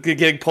walking into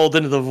getting pulled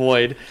into the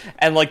void,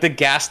 and like the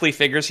ghastly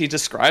figures he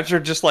describes are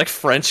just like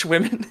French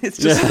women. It's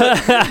just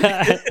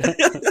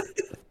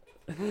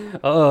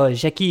Oh,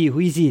 Jackie, who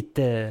is it?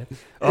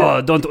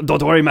 Oh,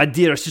 don't worry, my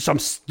dear. It's just some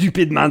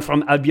stupid man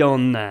from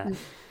Albion.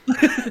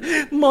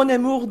 Mon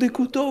amour de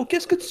couteau,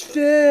 qu'est-ce que tu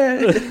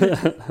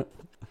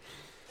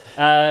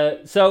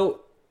fais?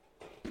 So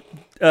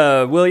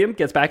William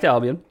gets back to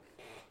Albion.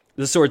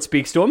 The sword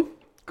speaks to him.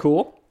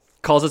 Cool.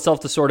 Calls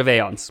itself the Sword of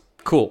Aeons.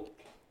 Cool.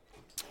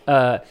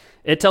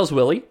 It tells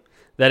Willie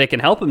that it can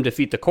help him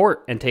defeat the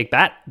court and take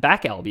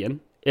back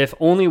Albion if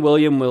only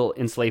William will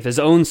enslave his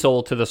own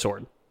soul to the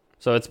sword.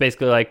 So it's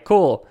basically like,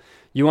 cool,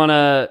 you want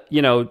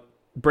to,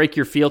 break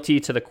your fealty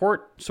to the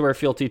court, swear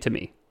fealty to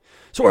me.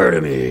 Swear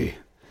to me.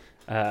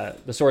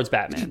 The sword's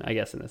Batman, I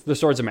guess, in this. The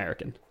sword's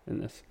American in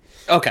this.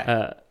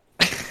 okay.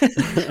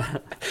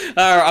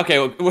 Okay,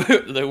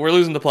 we're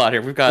losing the plot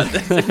here. We've got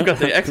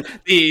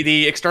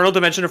the external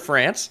dimension of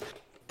France,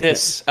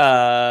 this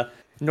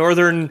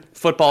northern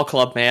football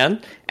club man,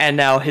 and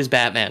now his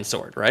Batman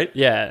sword, right?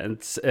 Yeah,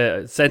 and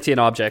sentient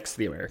objects,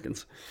 the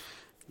Americans.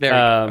 There we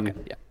go. Okay,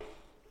 yeah.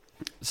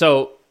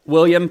 So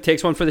William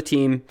takes one for the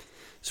team,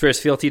 swears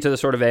fealty to the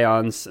Sword of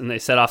Aeons, and they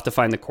set off to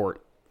find the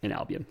court in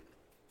Albion.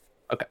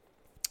 Okay.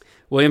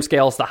 William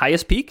scales the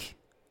highest peak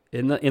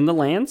in the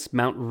lands,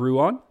 Mount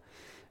Ruan,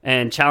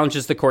 and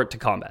challenges the court to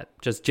combat.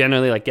 Just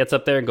generally like gets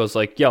up there and goes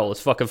like, yo,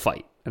 let's fucking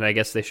fight. And I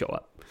guess they show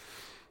up.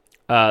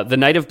 The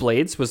Knight of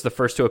Blades was the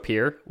first to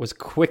appear, was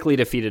quickly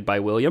defeated by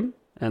William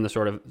and the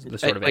Sword of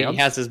Aeons. He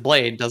has his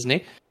blade, doesn't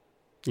he?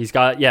 He's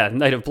got,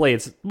 Knight of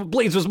Blades.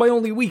 Blades was my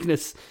only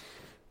weakness.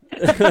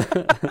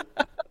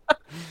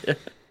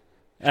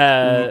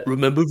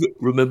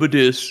 Remember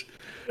this.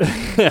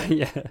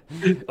 Yeah.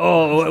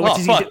 Oh, what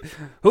is he?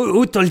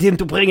 Who told him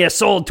to bring a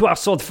sword to our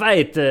sword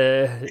fight?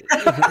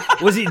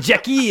 Was it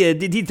Jackie?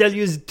 Did he tell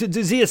you to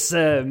do this?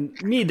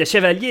 Me, the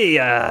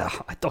Chevalier?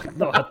 I don't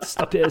know how to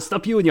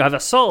stop you when you have a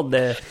sword.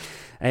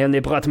 I only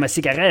brought my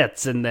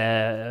cigarettes and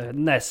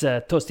nice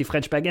toasty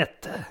French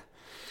baguette.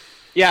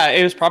 Yeah,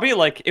 it was probably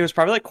like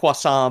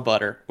croissant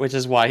butter, which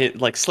is why it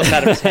like slipped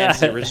out of his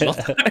hands the original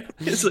time.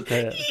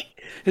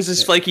 It's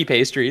just flaky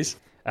pastries.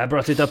 I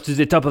brought it up to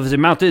the top of the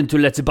mountain to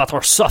let the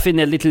butter soften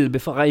a little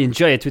before I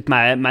enjoy it with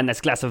my nice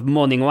glass of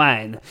morning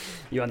wine.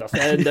 You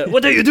understand?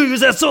 What are you doing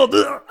with that sword?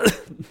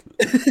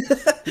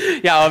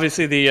 Yeah,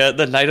 obviously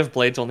the Knight of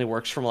Blades only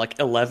works from like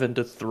 11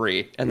 to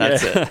 3, and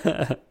that's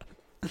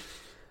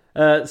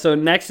it. So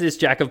next is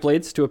Jack of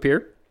Blades to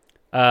appear.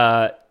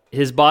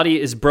 His body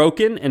is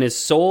broken, and his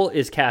soul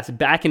is cast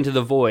back into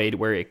the void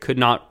where it could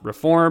not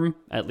reform,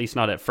 at least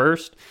not at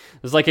first.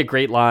 There's like a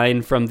great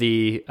line from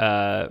the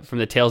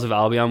Tales of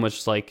Albion, which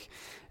is like,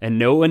 and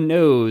no one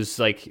knows,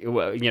 like,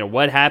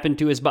 what happened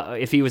to his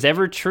body, if he was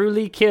ever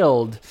truly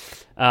killed.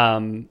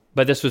 But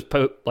this was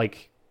post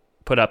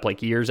put up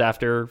like years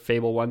after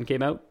Fable 1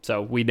 came out.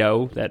 So we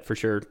know that for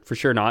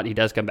sure not. He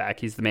does come back.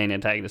 He's the main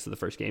antagonist of the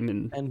first game.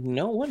 And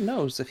no one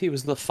knows if he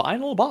was the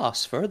final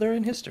boss further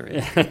in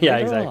history. Yeah,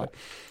 exactly.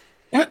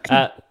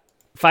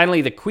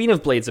 Finally, the Queen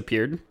of Blades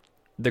appeared,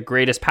 the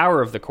greatest power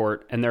of the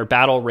court, and their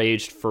battle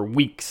raged for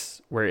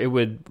weeks, where it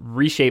would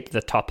reshape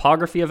the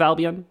topography of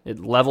Albion. It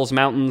levels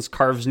mountains,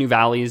 carves new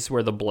valleys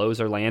where the blows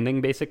are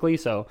landing, basically.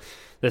 So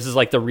this is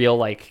like the real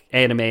like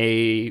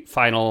anime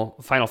final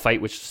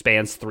fight, which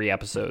spans 3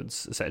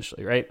 episodes,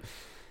 essentially, right?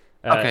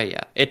 Okay,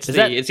 yeah. It's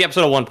the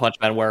episode of One Punch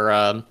Man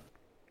where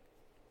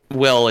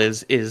Will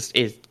is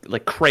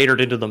like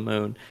cratered into the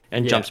moon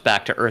and jumps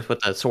back to Earth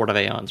with the Sword of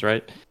Aeons,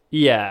 right?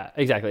 Yeah,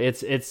 exactly.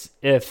 It's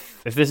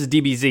if this is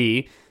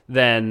DBZ,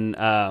 then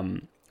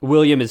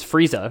William is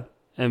Frieza,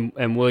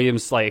 and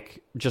William's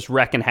like just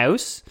wrecking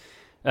house,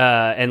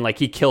 and like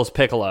he kills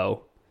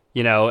Piccolo,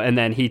 and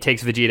then he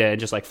takes Vegeta and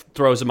just like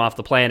throws him off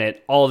the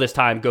planet. All this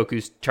time,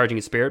 Goku's charging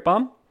his Spirit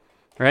Bomb,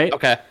 right?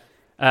 Okay.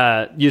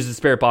 Uses the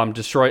Spirit Bomb,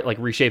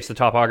 reshapes the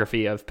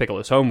topography of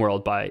Piccolo's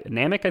homeworld by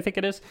Namek, I think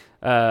it is,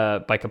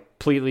 by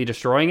completely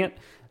destroying it.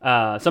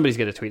 Somebody's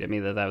gonna tweet at me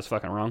that was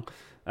fucking wrong.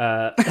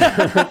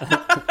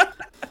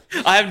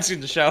 I haven't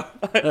seen the show.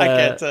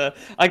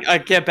 I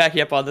can't back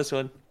you up on this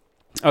one.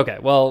 Okay,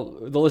 well,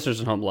 the listeners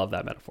at home love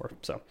that metaphor.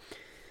 So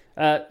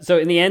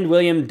in the end,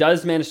 William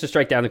does manage to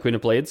strike down the Queen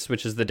of Blades,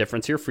 which is the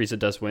difference here. Frieza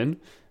does win,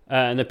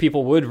 and the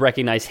people would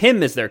recognize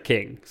him as their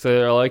king. So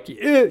they're like,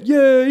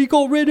 yeah, he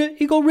got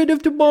rid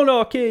of the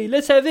monarchy.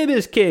 Let's have him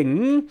as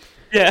king.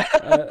 Yeah.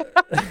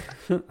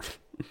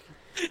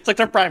 It's like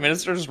their prime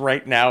ministers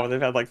right now.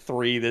 They've had like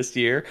 3 this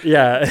year.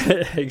 Yeah,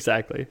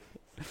 exactly.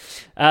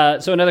 So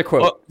another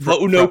quote.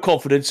 No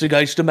confidence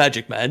against the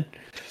magic man.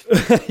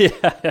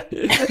 Yeah.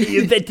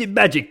 You invented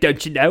magic,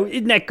 don't you know?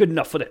 Isn't that good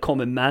enough for the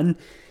common man?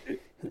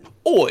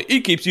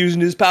 He keeps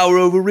using his power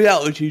over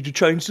reality to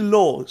change the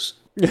laws.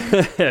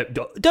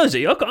 Does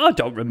he? I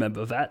don't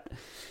remember that.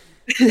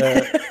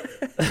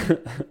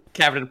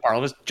 Cabinet of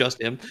Parliament, just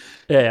him.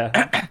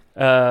 Yeah.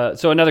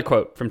 So another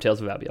quote from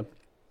Tales of Albion.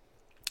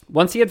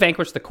 Once he had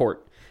vanquished the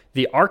court,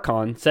 the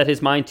Archon set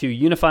his mind to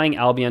unifying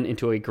Albion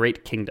into a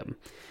great kingdom.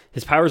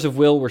 His powers of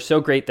will were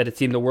so great that it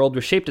seemed the world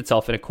reshaped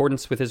itself in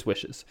accordance with his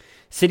wishes.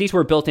 Cities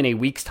were built in a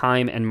week's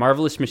time, and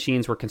marvelous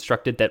machines were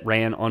constructed that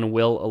ran on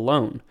will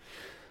alone.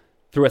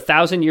 Through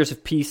 1,000 years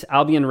of peace,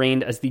 Albion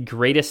reigned as the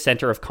greatest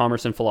center of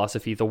commerce and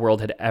philosophy the world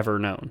had ever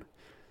known.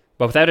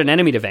 But without an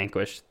enemy to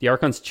vanquish, the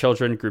Archon's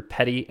children grew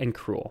petty and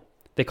cruel.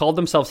 They called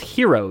themselves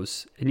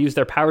heroes and used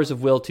their powers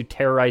of will to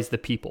terrorize the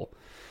people.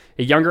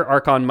 A younger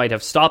Archon might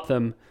have stopped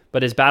them,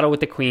 but his battle with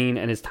the Queen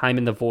and his time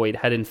in the Void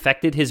had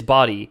infected his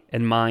body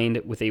and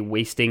mind with a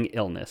wasting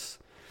illness.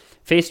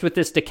 Faced with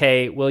this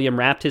decay, William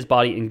wrapped his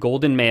body in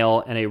golden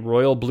mail and a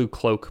royal blue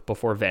cloak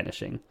before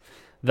vanishing.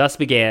 Thus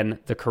began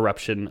the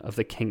corruption of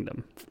the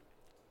kingdom.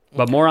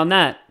 But more on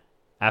that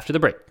after the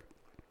break.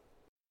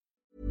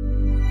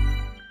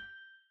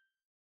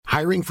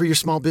 Hiring for your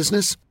small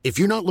business? If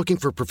you're not looking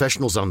for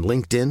professionals on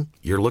LinkedIn,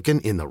 you're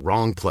looking in the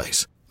wrong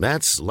place.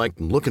 That's like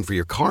looking for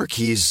your car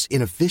keys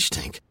in a fish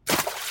tank.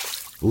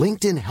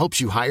 LinkedIn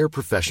helps you hire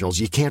professionals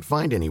you can't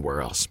find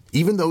anywhere else,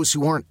 even those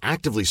who aren't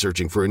actively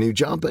searching for a new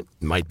job but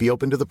might be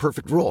open to the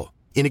perfect role.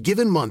 In a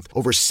given month,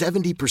 over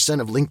 70%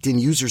 of LinkedIn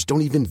users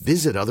don't even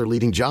visit other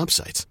leading job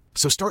sites.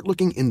 So start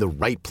looking in the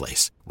right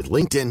place. With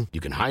LinkedIn, you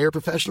can hire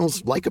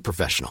professionals like a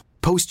professional.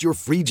 Post your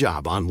free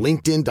job on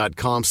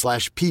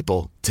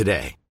linkedin.com/people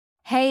today.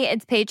 Hey,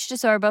 it's Paige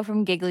DeSorbo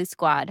from Giggly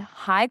Squad.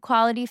 High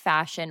quality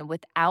fashion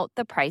without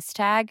the price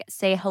tag.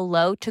 Say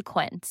hello to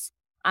Quince.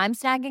 I'm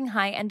snagging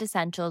high-end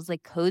essentials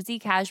like cozy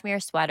cashmere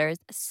sweaters,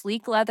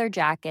 sleek leather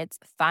jackets,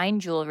 fine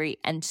jewelry,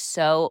 and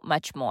so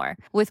much more.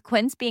 With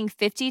Quince being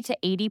 50 to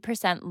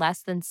 80%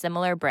 less than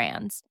similar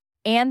brands.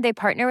 And they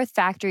partner with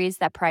factories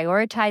that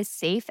prioritize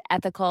safe,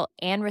 ethical,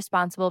 and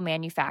responsible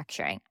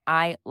manufacturing.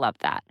 I love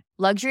that.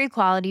 Luxury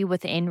quality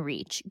within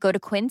reach. Go to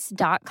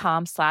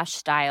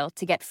quince.com/style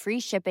to get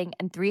free shipping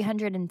and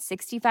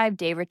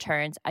 365-day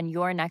returns on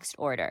your next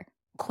order.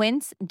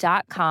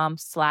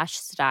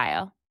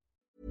 Quince.com/style.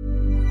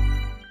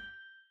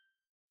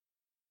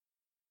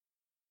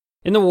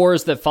 In the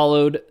wars that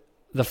followed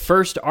the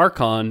first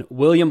Archon,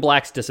 William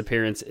Black's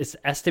disappearance, it's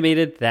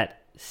estimated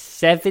that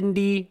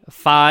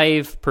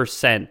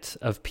 75%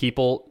 of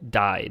people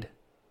died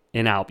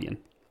in Albion,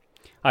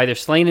 either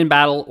slain in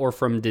battle or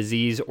from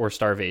disease or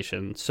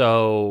starvation.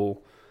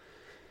 So,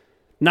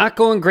 not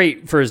going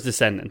great for his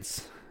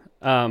descendants.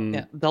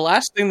 The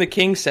last thing the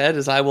king said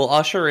is, "I will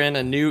usher in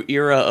a new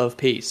era of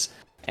peace,"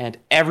 and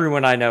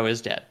everyone I know is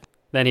dead.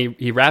 Then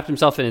he wrapped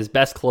himself in his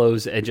best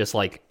clothes and just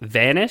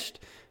vanished.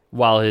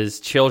 While his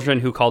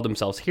children, who called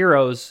themselves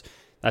heroes,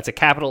 that's a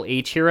capital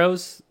H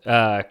heroes,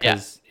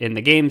 because in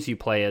the games you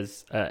play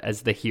as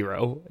the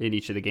hero. In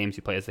each of the games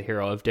you play as the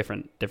hero of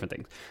different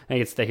things. I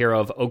think it's the hero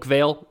of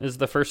Oakvale is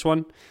the first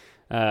one.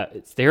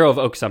 It's the hero of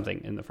Oak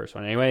something in the first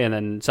one anyway, and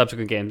then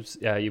subsequent games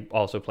you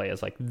also play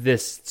as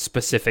this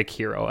specific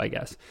hero, I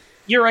guess.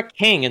 You're a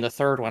king in the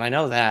third one, I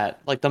know that.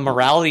 The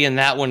morality in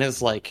that one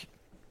is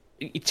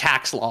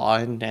tax law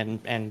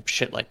and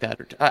shit like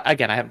that.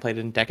 Again, I haven't played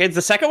it in decades.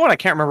 The second one, I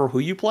can't remember who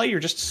you play. You're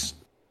just,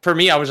 for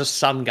me, I was just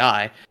some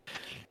guy,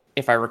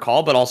 if I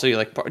recall. But also, you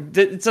like,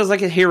 it says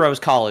like a heroes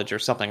college or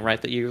something,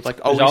 right? That you like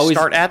always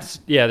start at.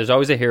 Yeah, there's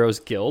always a heroes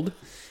guild,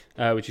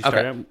 which you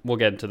start at. We'll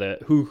get into the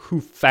who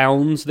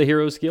founds the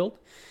heroes guild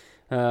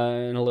in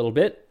a little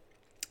bit.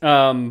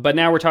 But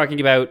now we're talking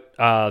about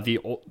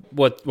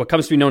what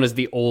comes to be known as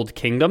the Old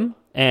Kingdom,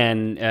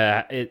 and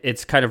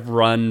it's kind of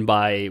run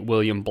by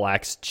William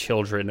Black's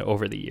children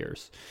over the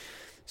years.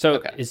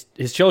 So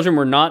his children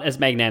were not as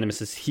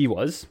magnanimous as he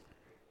was.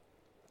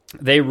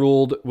 They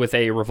ruled with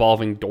a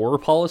revolving door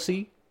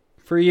policy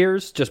for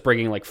years, just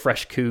bringing like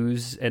fresh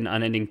coups and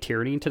unending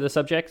tyranny to the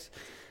subjects.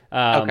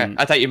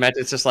 I thought you meant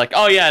it's just like,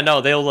 oh yeah, no,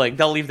 they'll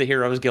leave the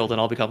Heroes Guild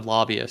and all become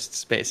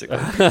lobbyists, basically.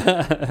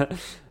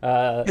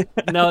 No,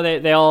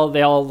 they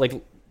all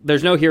like,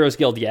 there's no Heroes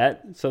Guild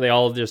yet, so they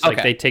all just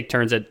like they take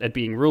turns at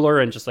being ruler,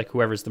 and just like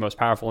whoever's the most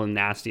powerful and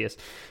nastiest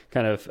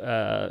kind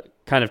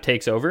of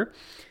takes over.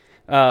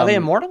 Are they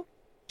immortal?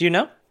 Do you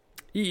know?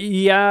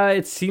 Yeah,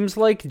 it seems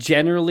like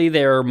generally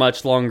they're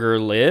much longer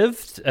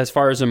lived. As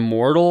far as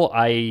immortal,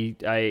 I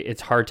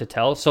it's hard to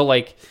tell. So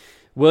like,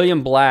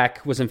 William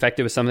Black was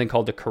infected with something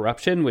called the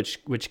corruption, which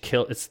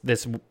it's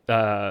this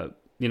the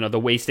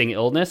wasting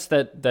illness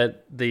that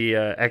the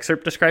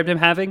excerpt described him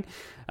having.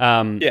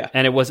 And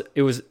it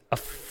was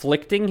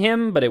afflicting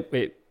him, but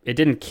it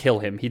didn't kill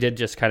him. He did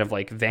just kind of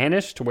like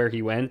vanish to where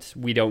he went.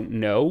 We don't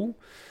know.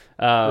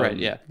 Right.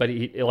 Yeah. But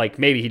he like,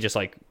 maybe he just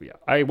like,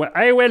 I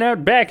went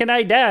out back and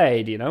I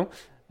died.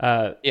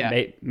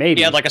 Maybe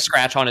he had like a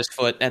scratch on his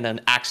foot and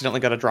then accidentally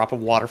got a drop of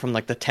water from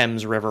like the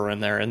Thames River in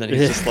there, and then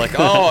he's just like,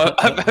 oh,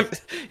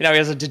 he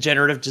has a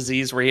degenerative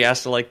disease where he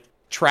has to like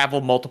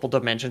travel multiple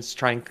dimensions to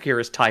try and cure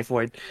his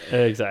typhoid.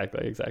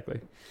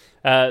 Exactly.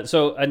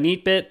 So a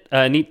neat tidbit,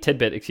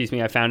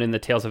 I found in the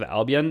Tales of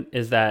Albion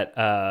is that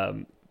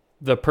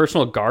the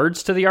personal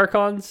guards to the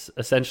Archons,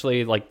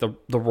 essentially like the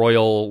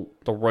royal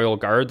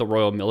guard, the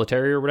royal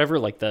military or whatever,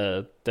 like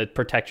the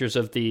protectors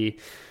of the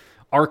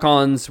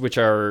Archons, which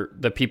are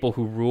the people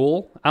who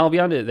rule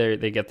Albion,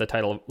 they get the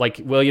title of,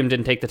 like, William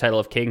didn't take the title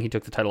of king, he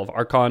took the title of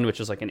Archon, which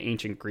is like an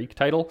ancient Greek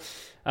title.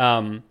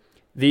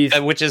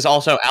 Which is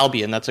also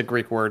Albion, that's a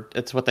Greek word.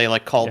 It's what they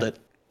like called it,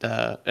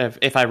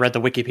 if I read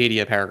the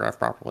Wikipedia paragraph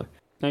properly.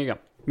 There you go.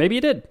 Maybe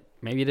you did.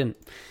 Maybe you didn't.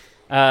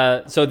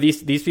 So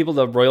these people,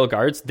 the royal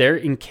guards, they're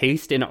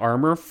encased in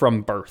armor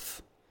from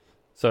birth.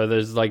 So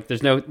there's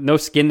no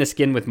skin to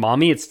skin with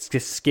mommy. It's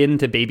just skin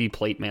to baby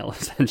plate mail,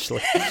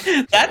 essentially.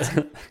 That's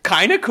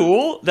kind of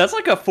cool. That's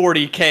like a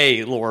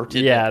 40K lore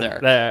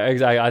tidbit there.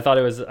 Exactly. I thought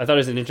it was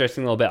an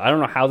interesting little bit. I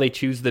don't know how they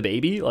choose the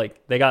baby. Like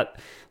you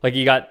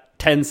got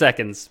 10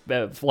 seconds.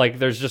 Like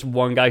there's just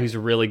one guy who's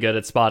really good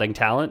at spotting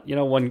talent.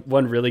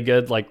 One really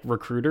good like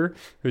recruiter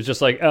who's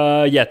just like,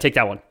 yeah, take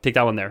that one. Take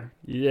that one there.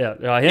 Yeah.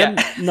 Him?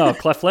 Yeah. No,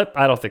 cleft lip?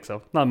 I don't think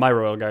so. Not my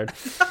royal guard.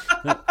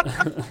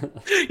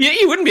 Yeah,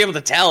 you wouldn't be able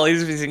to tell.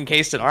 He's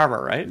encased in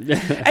armor, right?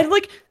 And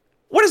like,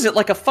 what is it,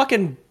 like a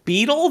fucking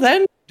beetle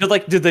then?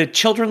 Did the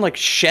children like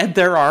shed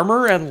their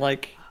armor and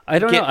like? I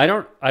don't know.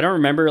 I don't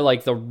remember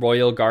like the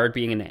royal guard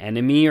being an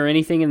enemy or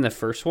anything in the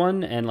first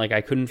one, and like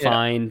I couldn't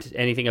find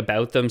anything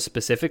about them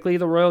specifically,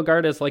 the royal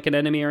guard as like an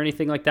enemy or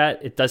anything like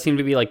that. It does seem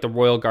to be like the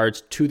royal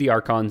guards to the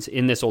Archons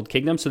in this Old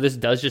Kingdom. So this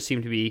does just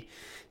seem to be,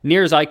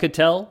 near as I could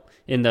tell,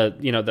 in the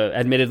the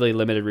admittedly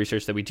limited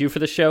research that we do for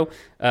the show,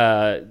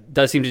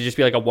 does seem to just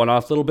be like a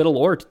one-off little bit of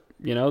lore.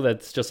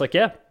 That's just like,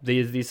 yeah,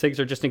 these things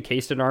are just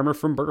encased in armor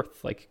from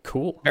birth. Like,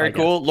 cool. Very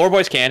cool. Lore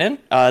Boys canon.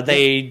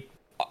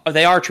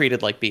 They are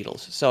treated like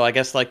beetles. So I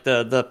guess like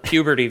the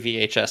puberty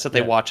VHS that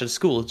they watch at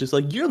school is just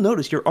like, you'll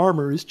notice your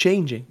armor is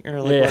changing.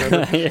 Or like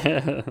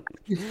whatever.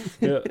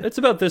 Yeah. It's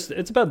about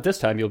this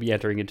time you'll be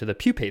entering into the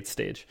pupate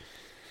stage.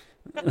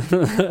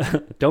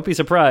 Don't be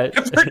surprised.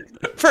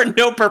 For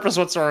no purpose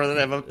whatsoever, they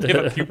have a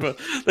pupa.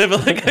 They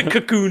have like a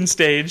cocoon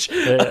stage.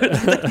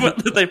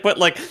 They put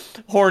like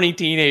horny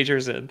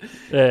teenagers in.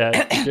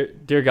 Yeah.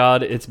 Dear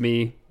God, it's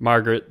me,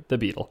 Margaret the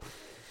Beetle.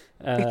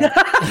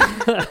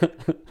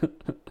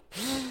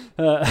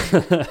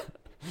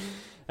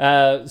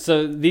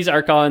 So these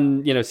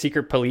Archon,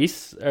 secret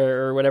police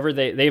or whatever,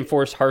 they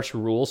enforce harsh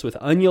rules with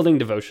unyielding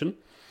devotion.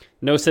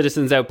 No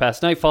citizens out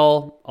past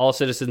nightfall. All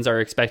citizens are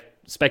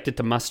expected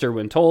to muster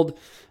when told.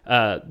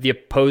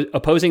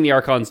 Opposing the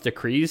Archon's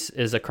decrees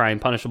is a crime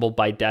punishable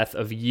by death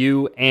of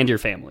you and your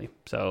family.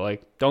 So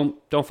like, don't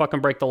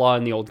fucking break the law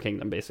in the Old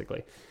Kingdom,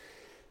 basically.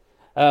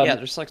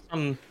 There's like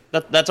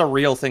that's a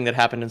real thing that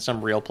happened in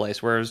some real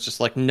place where it was just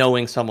like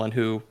knowing someone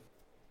who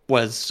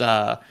was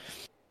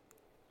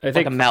I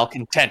think a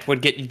malcontent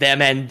would get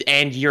them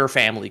and your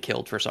family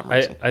killed for some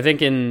reason. I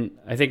think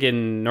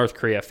in North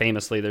Korea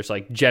famously there's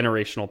like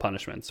generational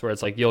punishments where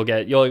it's like you'll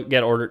get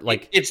ordered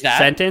like it's that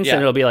sentence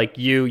and it'll be like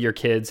you, your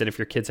kids, and if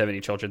your kids have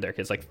any children, their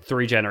kids, like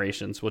 3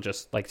 generations will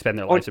just like spend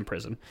their lives in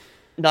prison.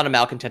 Not a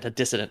malcontent, a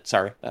dissident.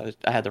 Sorry,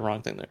 I had the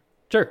wrong thing there.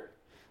 Sure.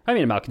 I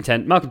mean,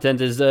 malcontent.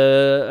 Malcontent is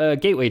a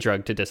gateway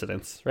drug to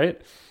dissidents,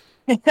 right?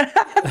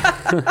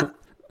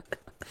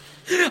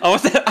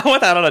 I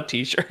want that on a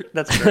t-shirt.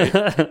 That's great.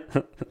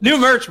 New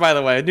merch, by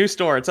the way. New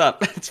store. It's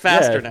up. It's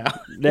faster now.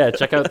 Yeah,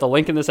 check out the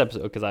link in this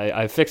episode because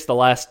I fixed the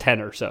last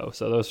 10 or so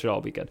those should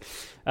all be good.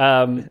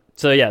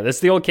 So yeah, this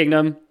is the Old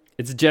Kingdom.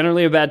 It's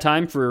generally a bad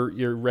time for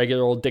your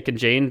regular old Dick and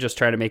Jane just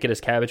trying to make it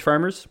as cabbage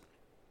farmers.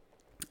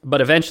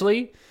 But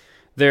eventually,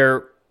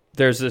 there's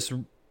this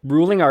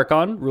ruling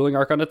Archon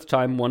at the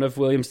time, one of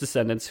William's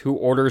descendants, who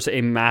orders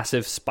a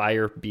massive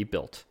spire be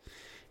built.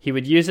 He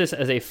would use this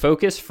as a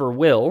focus for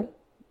Will,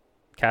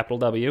 capital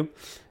W,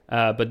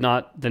 but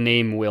not the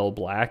name Will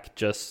Black,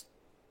 just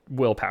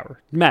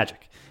willpower,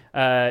 magic.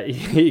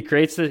 He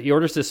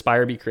orders this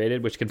spire be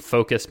created, which can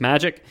focus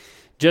magic.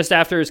 Just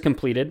after it's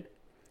completed,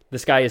 the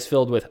sky is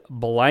filled with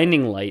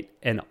blinding light,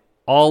 and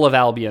all of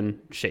Albion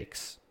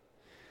shakes.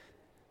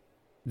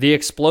 The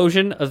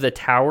explosion of the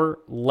tower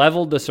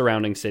leveled the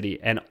surrounding city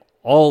and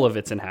all of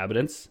its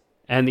inhabitants,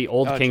 and the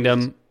Old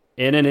Kingdom,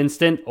 in an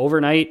instant,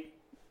 overnight,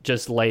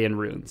 just lay in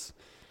ruins.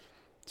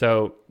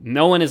 So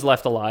no one is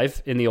left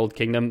alive in the Old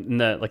Kingdom, in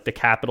the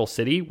capital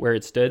city where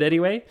it stood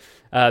anyway.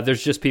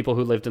 There's just people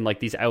who lived in like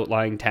these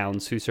outlying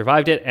towns who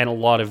survived it, and a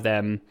lot of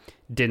them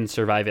didn't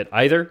survive it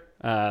either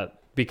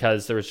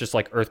because there was just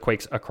like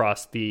earthquakes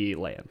across the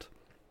land.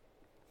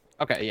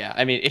 Okay, yeah.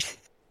 I mean,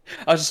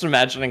 I was just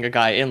imagining a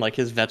guy in like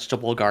his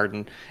vegetable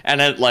garden, and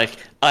then like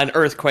an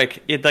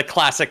earthquake, the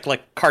classic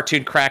like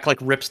cartoon crack like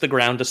rips the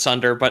ground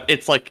asunder, but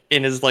it's like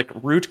in his like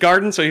root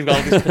garden, so you've got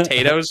all these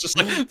potatoes just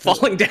like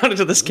falling down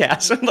into this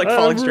chasm, like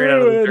falling straight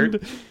out of the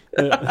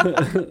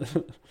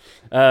dirt.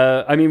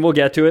 I mean, we'll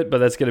get to it, but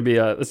that's gonna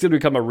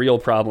become a real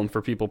problem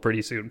for people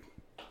pretty soon.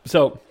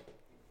 So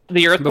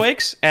the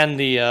earthquakes and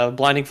the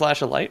blinding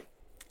flash of light,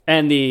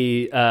 and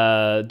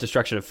the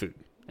destruction of food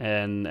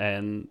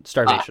and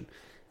starvation.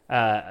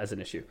 As an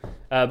issue.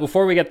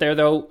 Before we get there,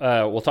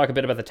 though, we'll talk a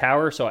bit about the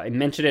tower. So I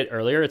mentioned it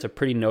earlier. It's a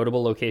pretty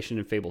notable location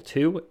in Fable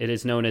 2. It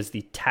is known as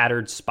the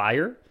Tattered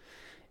Spire.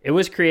 It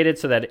was created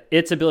so that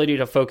its ability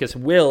to focus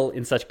will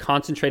in such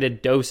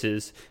concentrated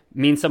doses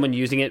means someone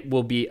using it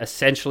will be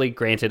essentially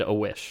granted a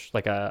wish,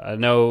 like a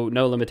no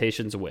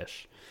limitations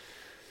wish.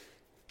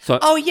 So,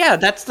 oh yeah,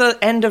 that's the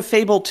end of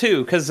Fable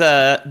 2, because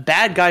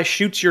bad guy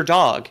shoots your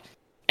dog,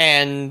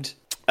 and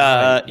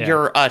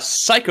you're a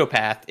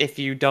psychopath if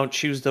you don't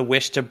choose the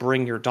wish to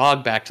bring your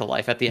dog back to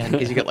life at the end,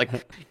 because you get like,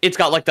 it's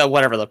got like I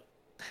don't know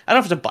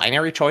if it's a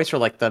binary choice or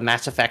like the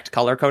Mass Effect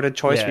color coded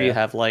choice where you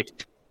have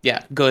like,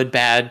 good,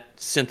 bad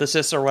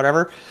synthesis or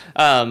whatever,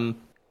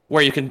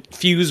 where you can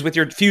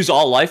fuse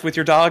all life with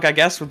your dog, I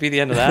guess would be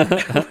the end of that.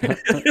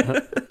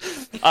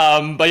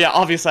 But yeah,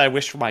 obviously I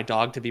wish for my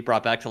dog to be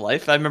brought back to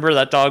life. I remember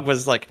that dog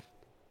was like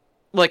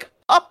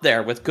up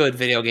there with good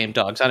video game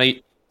dogs. I know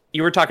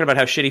you were talking about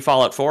how shitty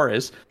Fallout 4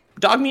 is.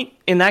 Dog meat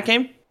in that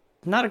game,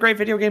 not a great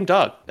video game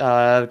dog.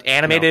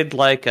 Animated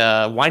like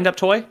a wind-up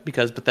toy,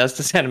 because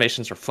Bethesda's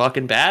animations are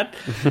fucking bad.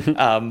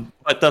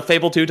 But the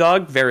Fable 2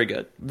 dog, very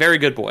good. Very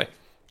good boy.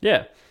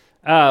 Yeah.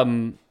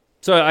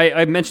 So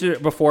I mentioned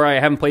it before. I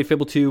haven't played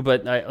Fable 2,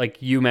 but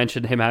like you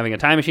mentioned him having a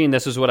time machine.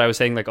 This is what I was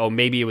saying. Like, oh,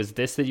 maybe it was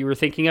this that you were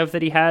thinking of,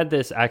 that he had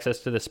this access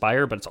to the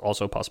spire, but it's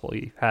also possible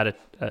he had it.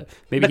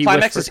 Maybe the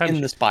climax is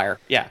in the spire.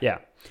 Yeah. Yeah.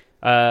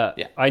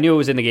 I knew it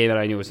was in the game, and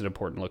I knew it was an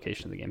important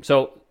location in the game.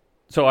 So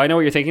I know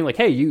what you're thinking. Like,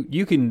 hey,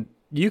 you can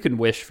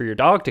wish for your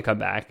dog to come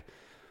back.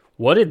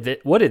 What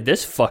did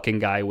this fucking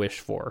guy wish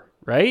for?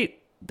 Right?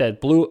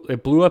 It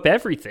blew up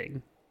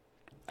everything.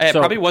 It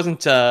probably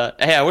wasn't.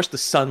 Hey, I wish the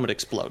sun would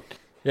explode.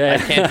 Yeah, I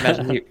can't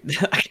imagine.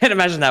 I can't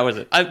imagine that was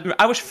it.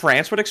 I wish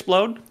France would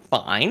explode.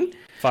 Fine.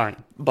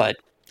 But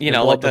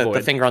like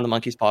the finger on the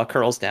monkey's paw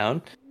curls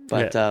down.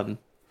 But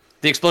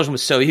the explosion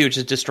was so huge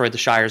it destroyed the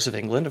shires of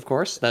England. Of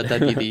course,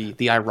 that'd be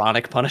the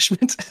ironic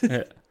punishment.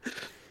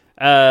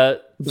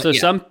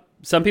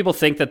 Some people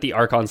think that the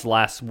Archon's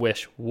last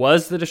wish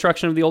was the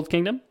destruction of the Old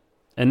Kingdom,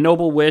 a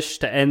noble wish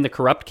to end the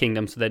corrupt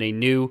kingdom so that a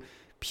new,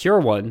 pure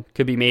one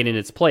could be made in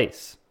its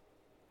place.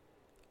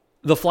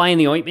 The fly in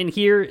the ointment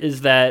here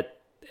is that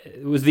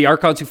it was the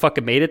Archons who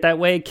fucking made it that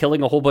way.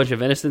 Killing a whole bunch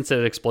of innocents at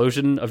an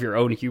explosion of your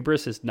own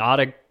hubris is not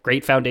a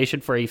great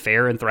foundation for a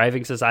fair and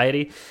thriving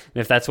society. And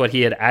if that's what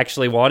he had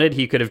actually wanted,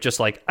 he could have just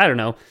like, I don't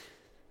know,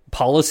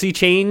 policy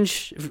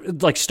change,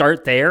 like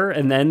start there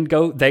and then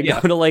go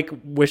to like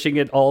wishing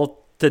it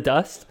all to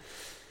dust.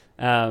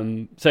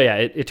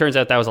 It turns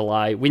out that was a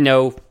lie. We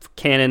know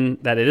canon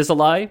that it is a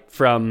lie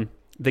from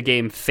the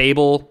game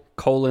Fable: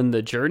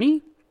 The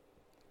Journey,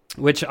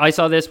 which I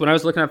saw this when I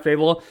was looking at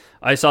Fable.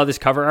 I saw this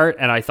cover art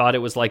and I thought it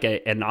was like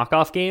a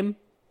knockoff game.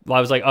 Well,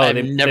 I was like,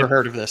 I've never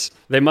heard of this.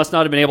 They must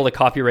not have been able to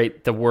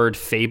copyright the word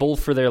Fable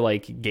for their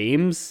like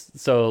games.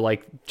 So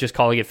like just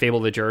calling it Fable: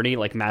 The Journey,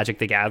 like Magic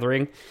the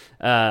Gathering,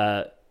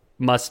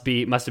 must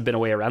have been a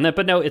way around that.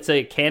 But no, it's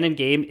a canon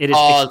game. It is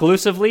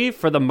exclusively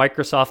for the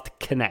Microsoft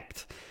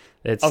Kinect.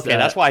 It's okay.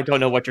 That's why I don't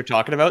know what you're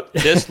talking about.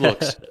 This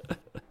looks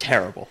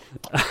terrible.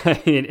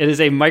 I mean, it is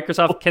a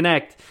Microsoft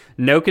Kinect,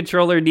 no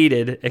controller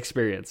needed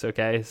experience.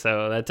 Okay,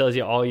 so that tells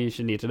you all you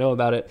should need to know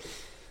about it.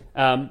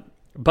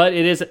 But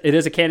it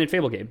is a canon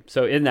Fable game.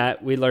 So in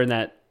that, we learn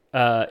that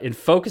In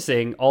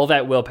focusing all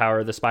that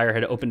willpower, the Spire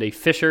had opened a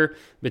fissure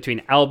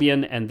between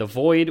Albion and the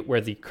Void,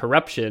 where the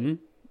corruption,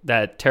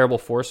 that terrible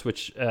force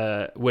which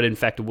would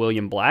infect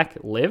William Black,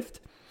 lived.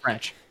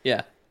 French,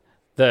 yeah.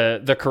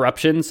 The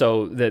corruption,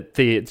 so that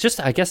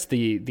I guess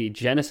the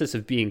genesis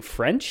of being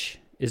French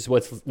is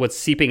what's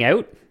seeping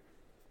out.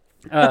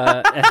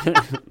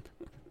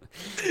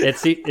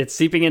 It's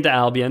seeping into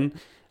Albion,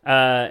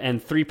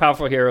 and 3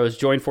 powerful heroes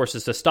join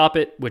forces to stop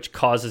it, which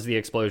causes the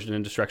explosion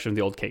and destruction of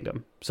the Old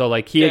Kingdom. So,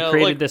 like, he had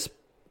created this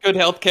good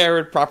healthcare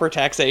and proper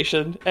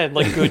taxation, and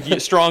like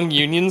good strong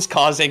unions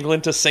cause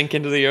England to sink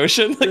into the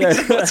ocean. Like,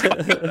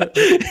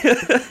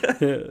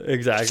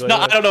 exactly. No,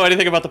 I don't know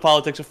anything about the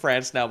politics of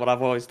France now, but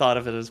I've always thought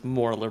of it as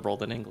more liberal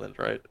than England,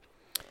 right?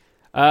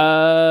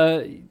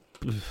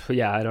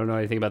 Yeah, I don't know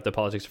anything about the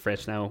politics of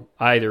France now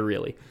either,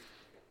 really.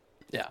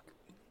 Yeah,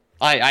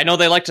 I know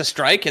they like to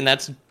strike, and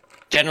that's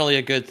generally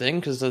a good thing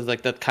because there's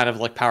like that kind of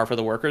like power for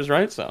the workers,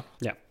 right? So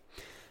yeah.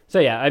 So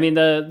yeah, I mean,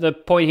 the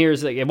point here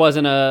is that it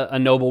wasn't a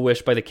noble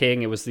wish by the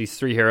king. It was these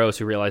 3 heroes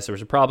who realized there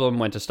was a problem,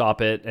 went to stop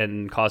it,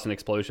 and caused an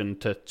explosion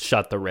to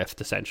shut the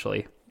rift,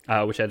 essentially,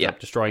 which ended up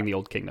destroying the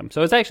Old Kingdom.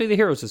 So it's actually the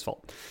heroes'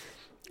 fault.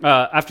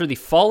 After the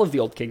fall of the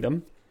Old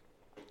Kingdom,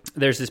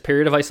 there's this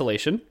period of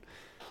isolation.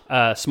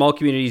 Small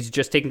communities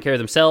just taking care of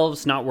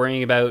themselves, not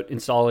worrying about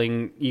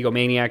installing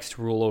egomaniacs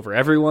to rule over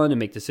everyone and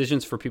make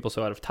decisions for people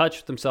so out of touch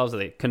with themselves that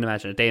they couldn't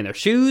imagine a day in their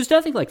shoes.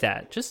 Nothing like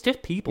that. Just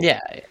people. Yeah.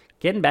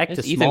 Getting back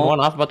just to Ethan small. going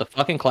off about the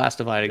fucking class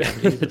divide again.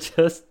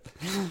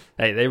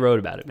 Hey, they wrote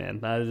about it, man.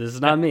 This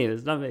is not me. This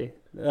is not me.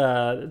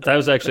 That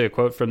was actually a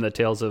quote from the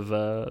Tales of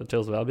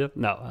Albion.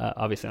 No,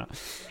 obviously not.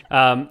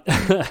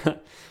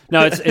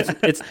 No,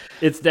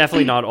 it's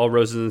definitely not all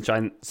roses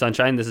and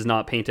sunshine. This is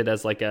not painted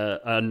as like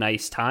a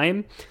nice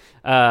time.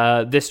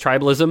 This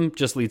tribalism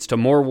just leads to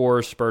more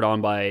wars spurred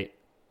on by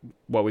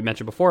what we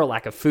mentioned before: a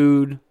lack of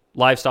food,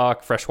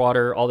 livestock, fresh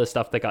water, all this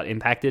stuff that got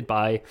impacted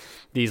by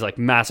these like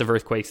massive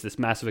earthquakes, this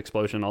massive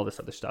explosion, all this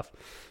other stuff.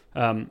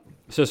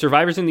 So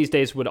survivors in these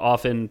days would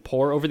often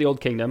pour over the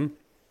Old Kingdom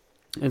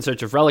in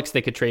search of relics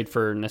they could trade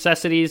for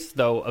necessities,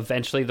 though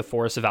eventually the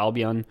Forests of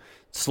Albion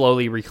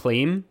slowly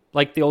reclaim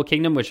like the Old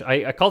Kingdom, which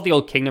I call it the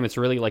Old Kingdom. It's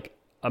really like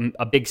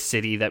a big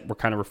city that we're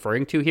kind of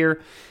referring to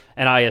here.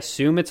 And I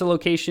assume it's a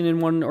location in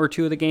 1 or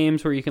 2 of the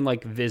games where you can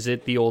like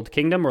visit the Old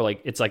Kingdom, or like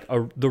it's like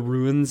the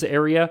ruins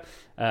area.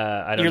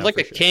 I don't know. You're like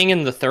the king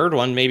in the 3rd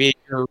one. Maybe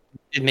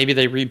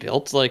they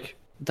rebuilt like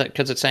that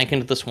because it sank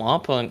into the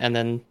swamp, and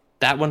then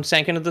that one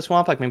sank into the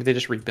swamp. Like maybe they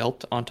just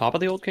rebuilt on top of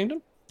the Old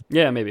Kingdom.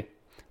 Yeah, maybe.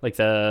 Like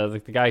the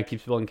guy who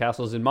keeps building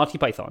castles in Monty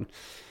Python.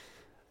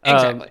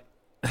 Exactly.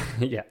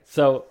 Yeah.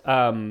 So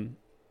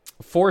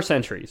 4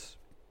 centuries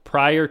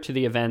prior to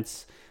the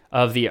events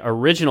of the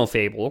original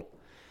fable,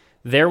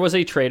 there was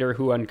a trader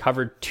who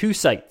uncovered 2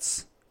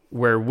 sites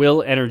where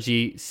will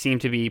energy seemed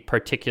to be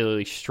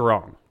particularly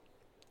strong.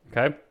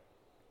 Okay?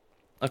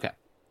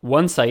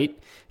 One site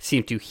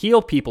seemed to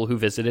heal people who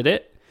visited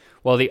it,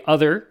 while the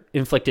other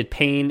inflicted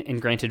pain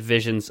and granted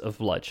visions of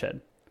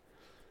bloodshed.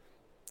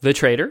 The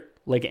trader,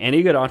 like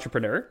any good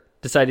entrepreneur,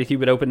 decided he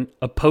would open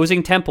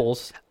opposing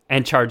temples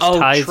and charge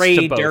tithes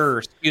to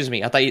both. Excuse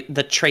me. I thought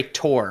the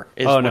traitor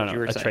is you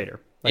were a saying. trader.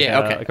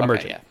 Like a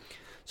merchant. Yeah.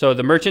 So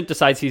the merchant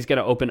decides he's going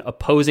to open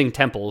opposing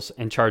temples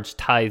and charge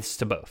tithes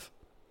to both.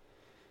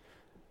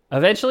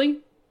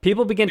 Eventually,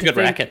 people begin to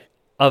think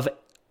of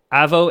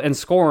Avo and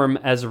Skorm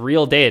as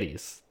real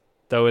deities,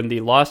 though in the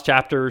Lost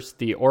Chapters,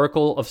 the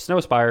Oracle of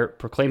Snowspire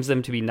proclaims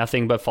them to be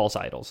nothing but false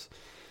idols.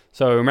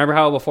 So remember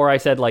how before I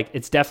said, like,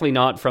 it's definitely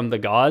not from the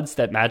gods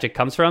that magic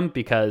comes from,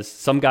 because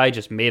some guy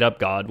just made up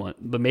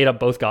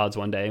both gods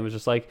one day and was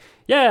just like,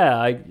 yeah,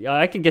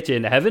 I can get you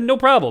into heaven, no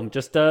problem.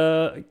 Just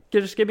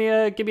give me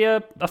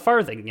a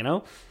farthing, you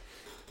know?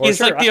 Or he's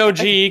like the OG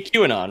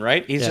QAnon,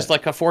 right? He's just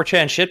like a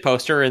 4chan shit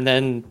poster, and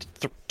then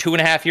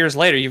 2.5 years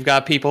later, you've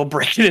got people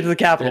breaking into the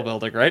Capitol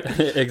building, right?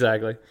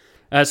 Exactly.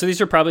 So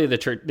these are probably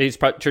these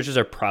churches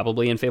are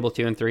probably in Fable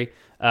 2 and 3.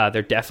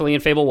 They're definitely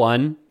in Fable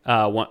 1.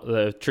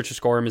 The Church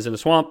of Skorm is in the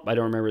swamp. I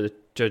don't remember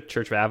the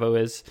Church of Avo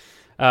is.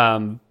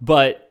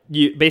 But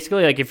you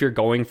basically, like, if you're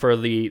going for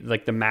the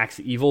max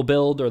evil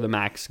build or the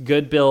max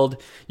good build,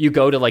 you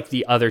go to like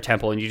the other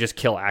temple and you just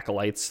kill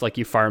acolytes. Like,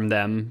 you farm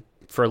them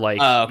for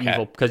like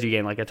evil, because you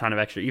gain like a ton of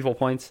extra evil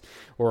points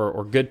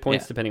or good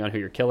points depending on who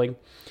you're killing.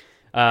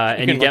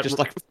 And you get just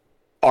like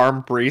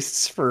farm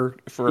priests for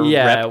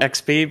rep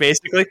XP,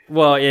 basically.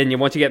 Well, and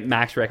once you get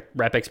max rep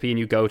XP and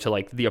you go to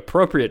like the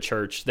appropriate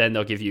church, then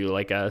they'll give you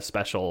like a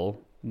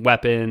special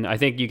weapon. I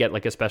think you get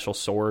like a special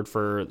sword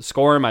for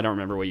Skorm. I don't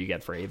remember what you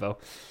get for Avo.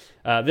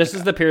 This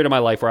is the period of my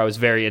life where I was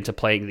very into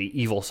playing the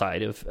evil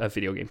side of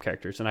video game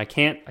characters, and I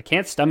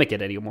can't stomach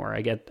it anymore.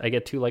 I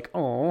get too like,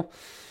 oh.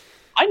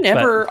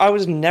 I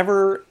was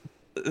never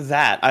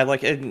that.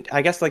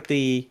 I guess like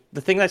the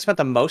thing that I spent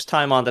the most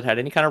time on that had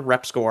any kind of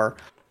rep score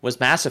was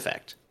Mass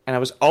Effect. And I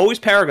was always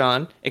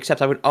Paragon,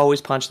 except I would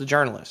always punch the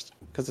journalist,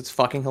 because it's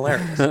fucking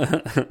hilarious.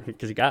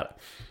 Because you got it.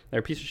 They're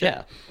a piece of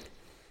shit.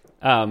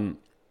 Yeah.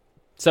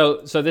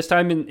 So this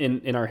time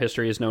in our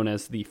history is known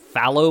as the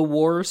Fallow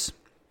Wars.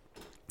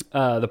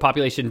 The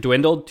population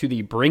dwindled to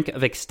the brink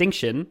of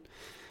extinction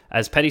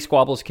as petty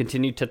squabbles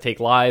continued to take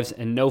lives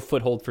and no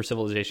foothold for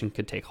civilization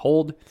could take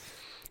hold.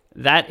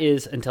 That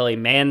is until a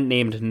man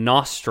named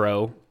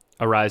Nostro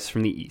arrives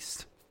from the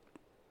east.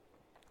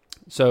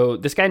 So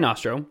this guy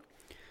Nostro,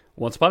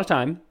 once upon a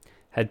time,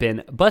 had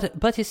been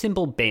but a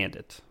simple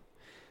bandit.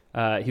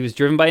 He was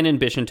driven by an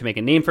ambition to make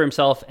a name for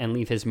himself and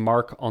leave his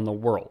mark on the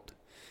world.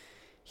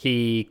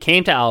 He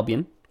came to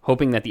Albion,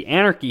 hoping that the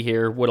anarchy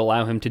here would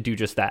allow him to do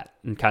just that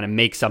and kind of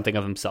make something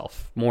of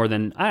himself, more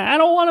than, I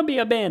don't want to be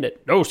a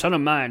bandit. No son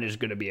of mine is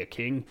going to be a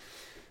king.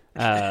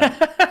 I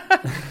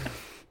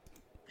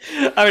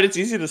mean, it's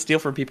easy to steal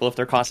from people if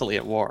they're constantly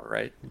at war,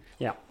 right?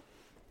 Yeah.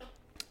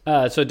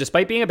 So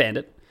despite being a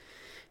bandit,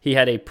 he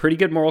had a pretty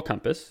good moral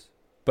compass,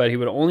 but he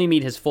would only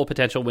meet his full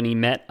potential when he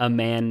met a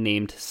man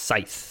named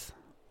Scythe.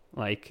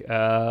 Like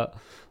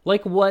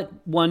what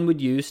one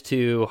would use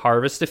to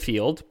harvest a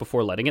field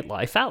before letting it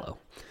lie fallow.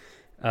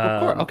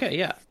 Okay,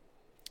 yeah.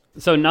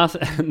 So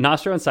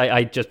Nostro and Scythe,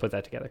 I just put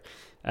that together.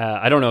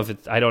 I don't know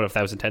if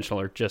that was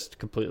intentional or just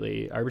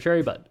completely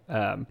arbitrary, but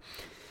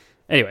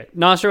anyway,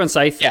 Nostro and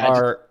Scythe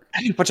are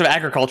a bunch of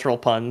agricultural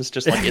puns,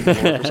 just like in the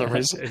war for some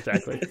reason.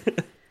 Exactly.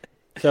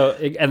 So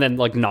and then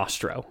like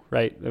Nostro,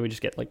 right? Then we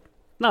just get like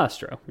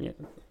Nostro. Yeah.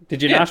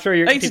 Did you nostro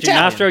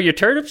your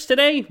turnips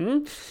today?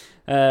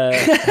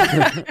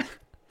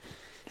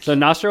 So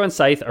Nostro and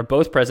Scythe are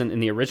both present in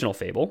the original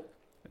fable,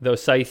 though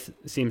Scythe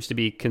seems to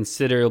be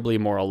considerably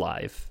more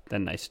alive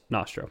than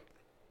Nostro.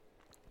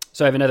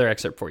 So I have another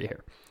excerpt for you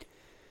here.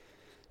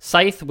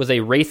 Scythe was a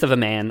wraith of a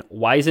man,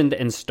 wizened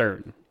and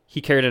stern. He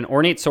carried an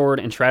ornate sword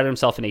and shrouded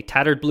himself in a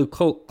tattered blue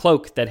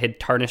cloak that hid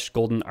tarnished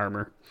golden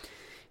armor.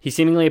 He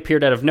seemingly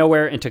appeared out of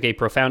nowhere and took a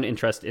profound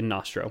interest in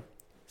Nostro.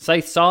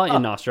 Scythe saw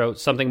in Nostro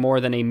something more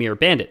than a mere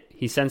bandit.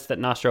 He sensed that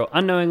Nostro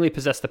unknowingly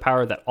possessed the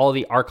power that all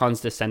the Archon's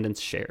descendants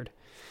shared.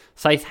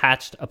 Scythe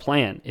hatched a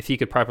plan. If he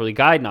could properly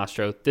guide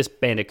Nostro, this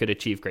bandit could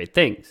achieve great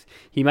things.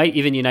 He might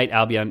even unite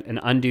Albion and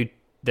undo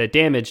the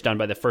damage done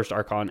by the first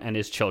Archon and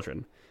his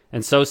children.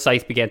 And so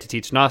Scythe began to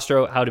teach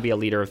Nostro how to be a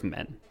leader of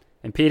men.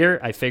 And Peter,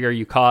 I figure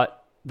you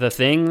caught the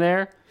thing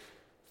there?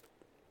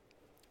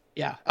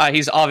 Yeah,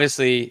 he's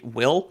obviously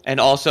Will, and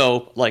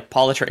also like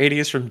Paul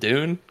Atreides from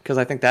Dune, because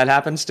I think that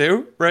happens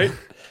too, right?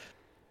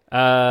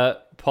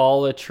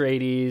 Paul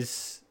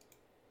Atreides...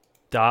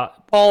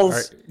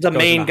 Paul's the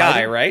main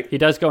guy, right? He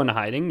does go into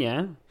hiding,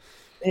 yeah.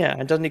 Yeah,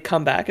 and doesn't he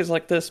come back as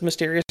like this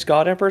mysterious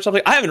god emperor or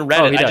something? I haven't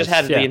read it. I just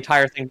had the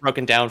entire thing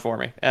broken down for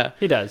me. Yeah,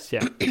 he does.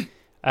 Yeah.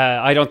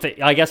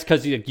 I guess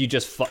because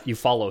you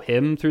follow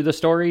him through the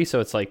story, so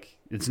it's like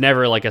it's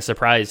never like a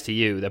surprise to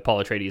you that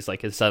Paul Atreides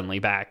like is suddenly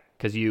back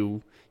because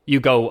you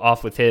go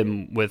off with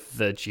him with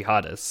the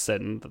jihadists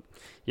and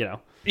you know.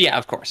 Yeah,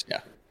 of course.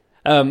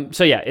 Yeah.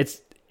 So yeah,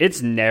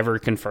 it's never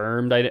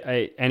confirmed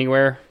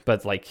anywhere,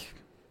 but like.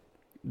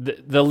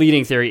 The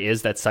leading theory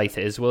is that Scythe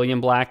is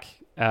William Black.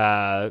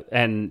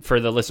 And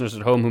for the listeners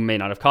at home who may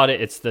not have caught it,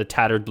 it's the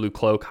tattered blue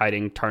cloak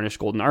hiding tarnished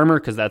golden armor,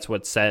 because that's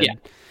what said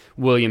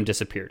William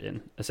disappeared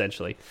in,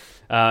 essentially.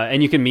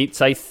 And you can meet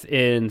Scythe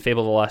in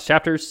Fable of the Lost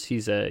Chapters.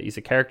 He's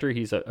a character.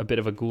 He's a bit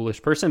of a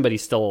ghoulish person, but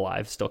he's still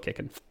alive, still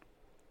kicking.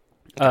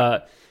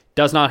 It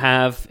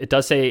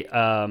does say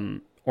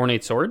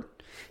ornate sword.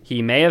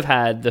 He may have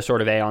had the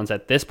Sword of Aeons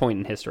at this point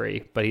in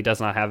history, but he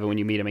does not have it when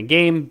you meet him in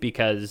game,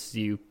 because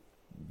you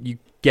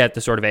get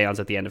the Sword of Aeons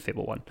at the end of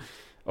Fable 1.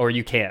 Or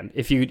you can.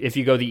 If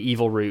you go the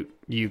evil route,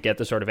 you get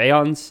the Sword of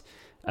Aeons.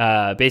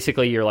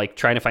 Basically, you're like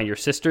trying to find your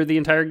sister the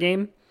entire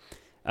game.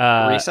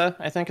 Teresa,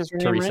 I think is her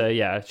name, Teresa, right?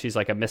 Yeah. She's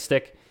like a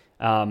mystic.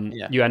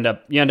 You end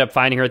up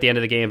finding her at the end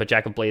of the game, but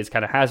Jack of Blades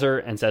kind of has her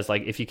and says,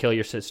 like, if you kill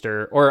your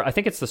sister, or I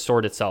think it's the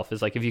sword itself,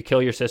 is like, if you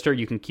kill your sister,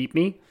 you can keep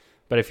me.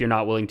 But if you're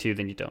not willing to,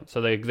 then you don't.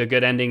 So the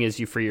good ending is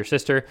you free your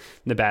sister.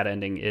 The bad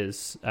ending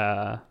is...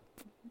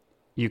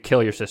 you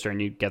kill your sister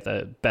and you get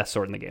the best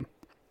sword in the game.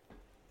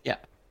 Yeah.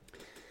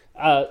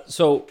 And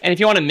if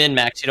you want to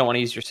min-max, you don't want to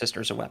use your sister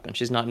as a weapon.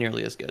 She's not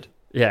nearly as good.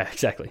 Yeah,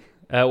 exactly.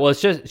 Well,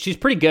 it's just she's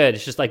pretty good.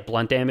 It's just like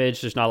blunt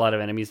damage. There's not a lot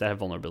of enemies that have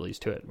vulnerabilities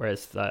to it,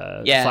 whereas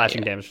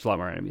slashing damage, there's a lot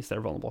more enemies that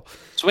are vulnerable.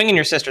 Swinging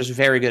your sister is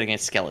very good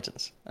against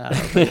skeletons.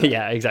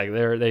 Yeah,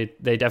 exactly.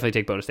 They definitely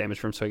take bonus damage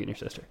from swinging your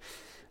sister.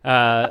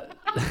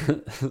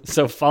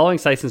 So following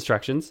Scythe's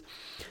instructions,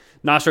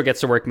 Nostro gets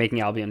to work making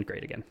Albion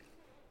great again.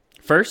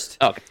 First,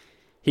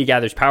 he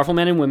gathers powerful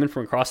men and women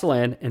from across the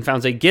land and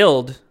founds a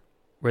guild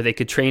where they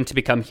could train to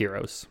become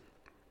heroes.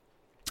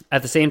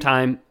 At the same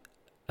time,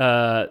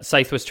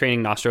 Scythe was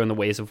training Nostro in the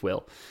ways of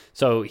Will.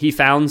 So he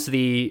founds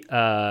the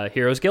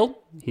Heroes Guild.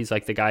 He's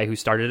like the guy who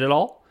started it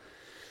all.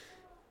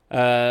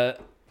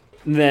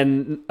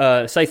 Then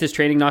Scythe is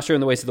training Nostro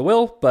in the ways of the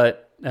Will,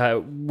 but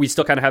we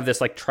still kind of have this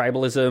like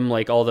tribalism,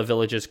 like all the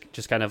villages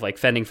just kind of like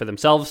fending for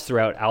themselves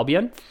throughout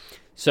Albion.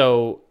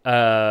 So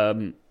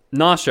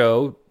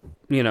Nostro,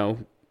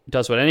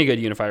 does what any good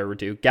unifier would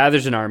do,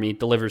 gathers an army,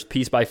 delivers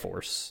peace by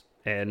force,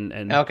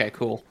 and okay,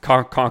 cool,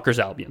 conquers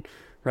Albion,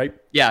 right?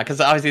 Yeah,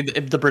 because obviously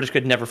the British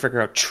could never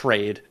figure out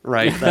trade,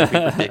 right?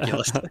 That'd be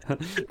ridiculous.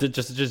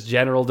 just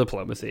general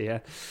diplomacy,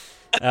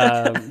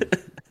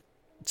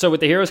 So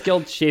with the Heroes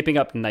Guild shaping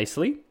up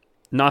nicely,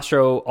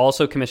 Nostro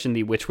also commissioned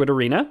the Witchwood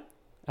Arena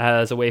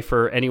as a way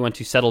for anyone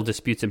to settle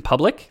disputes in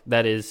public.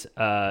 That is,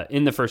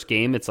 in the first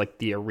game, it's like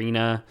the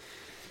arena.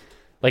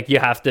 Like, you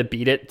have to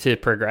beat it to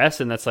progress,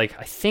 and that's like,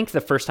 I think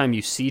the first time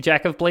you see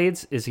Jack of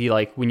Blades is he,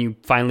 like, when you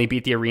finally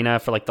beat the arena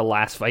for, like, the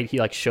last fight, he,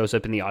 like, shows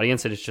up in the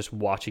audience and is just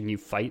watching you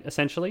fight,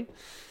 essentially.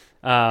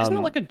 Isn't it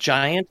like a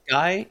giant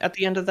guy at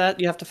the end of that?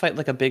 You have to fight,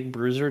 like, a big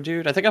bruiser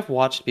dude? I think I've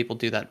watched people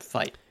do that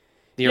fight.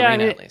 The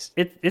arena, at least.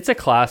 It's a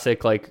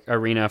classic, like,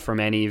 arena from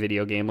any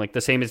video game. Like,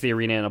 the same as the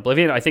arena in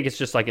Oblivion. I think it's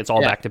just, like, it's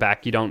all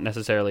back-to-back. You don't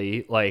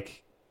necessarily,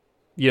 like,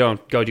 you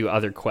don't go do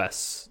other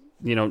quests.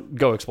 You know,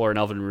 go explore an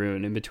Elven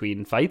Ruin in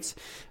between fights.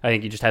 I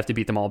think you just have to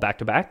beat them all back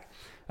to back,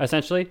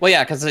 essentially. Well,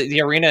 yeah, because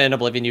the arena in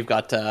Oblivion, you've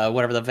got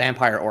whatever the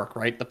vampire orc,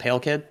 right? The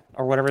Pale Kid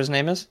or whatever his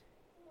name is.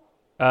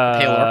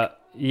 Pale Orc.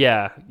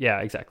 Yeah,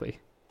 exactly.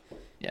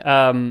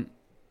 Yeah.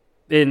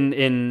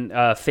 In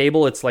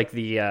Fable, it's like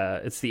the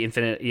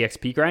infinite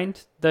EXP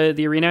grind,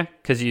 the arena,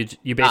 because you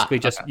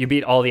basically you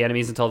beat all the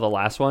enemies until the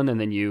last one,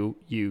 and then you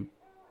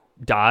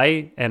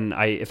die. And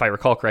if I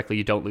recall correctly,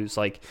 you don't lose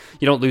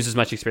as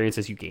much experience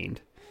as you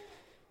gained.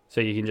 So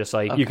you can just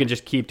you can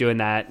just keep doing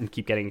that and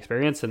keep getting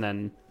experience, and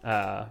then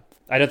I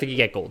don't think you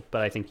get gold,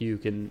 but I think you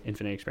can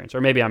infinite experience.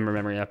 Or maybe I'm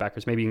remembering that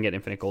backwards. Maybe you can get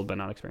infinite gold but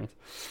not experience.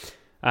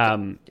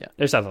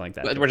 There's something like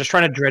that. We're just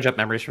trying to dredge up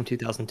memories from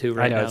 2002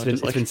 right now. I know,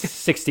 it's been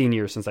 16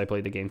 years since I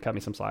played the game. Cut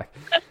me some slack.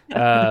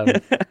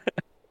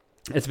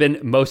 It's been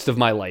most of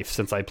my life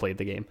since I played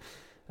the game.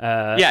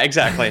 Yeah,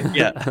 exactly.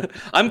 Yeah,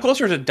 I'm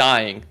closer to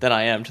dying than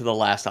I am to the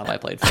last time I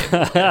played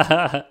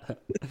Fable.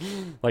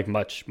 Like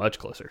much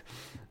closer.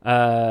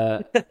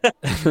 So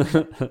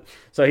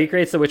he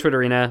creates the Witchwood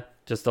Arena,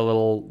 just a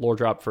little lore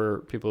drop for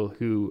people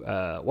who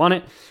want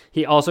it.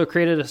 He also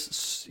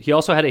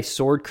had a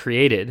sword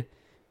created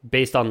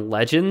based on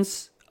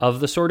legends of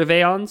the Sword of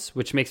Aeons,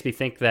 which makes me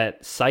think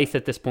that Scythe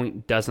at this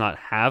point does not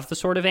have the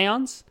Sword of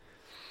Aeons.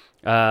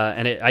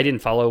 And I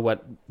didn't follow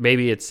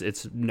maybe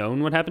it's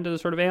known what happened to the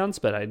Sword of Aeons,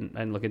 but I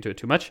didn't look into it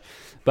too much.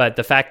 But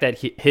the fact that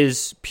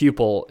his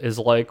pupil is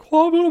like,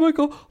 oh, I'm gonna make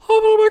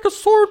a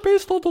sword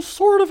based on the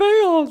Sword of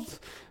Aeons.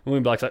 And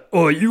William Black's like,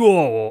 oh, you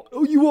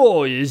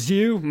are, is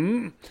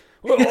you?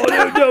 Well,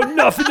 I don't know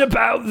nothing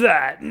about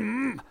that.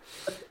 No,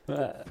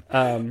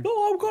 I'm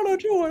gonna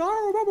do it. I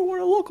don't remember what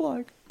it looked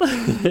like.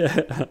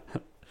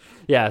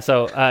 Yeah,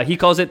 so he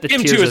calls it the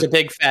Him Tears too is a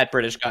big fat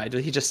British guy.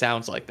 He just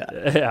sounds like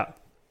that.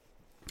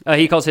 Yeah.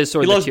 He calls his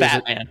sword. He loves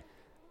Batman.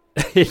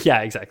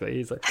 Yeah, exactly.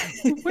 He's like, I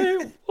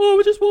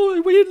just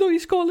want.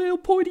 He's got little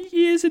pointy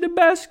ears and a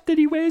mask that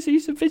he wears.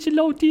 He's a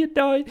vigilante at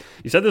night.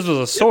 You said this was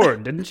a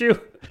sword, didn't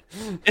you?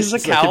 Is the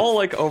cowl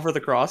like over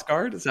the cross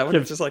guard? Is that what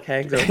it just like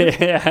hangs over?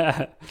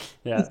 Yeah.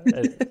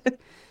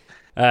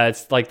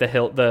 It's like the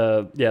hilt.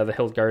 The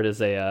hilt guard is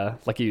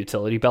like a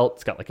utility belt.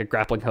 It's got like a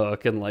grappling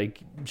hook and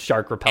like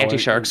shark repellent,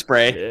 anti-shark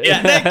spray.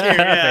 Yeah, thank you.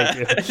 Yeah.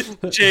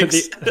 Thank you.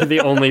 Jinx. The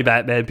only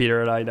Batman Peter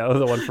and I know,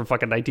 the one from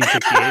fucking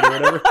 1968 or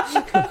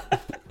whatever.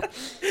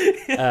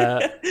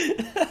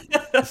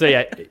 So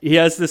yeah, he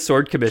has this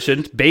sword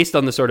commissioned based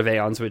on the Sword of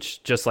Aeons,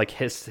 which just like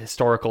his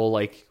historical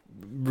like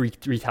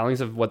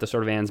retellings of what the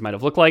Sword of Aeons might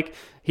have looked like.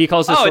 He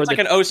calls this sword it's like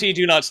an OC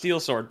do not steal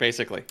sword,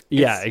 basically.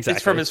 Yeah,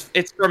 exactly.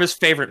 It's from his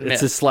favorite myth.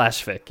 It's a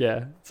slash fic,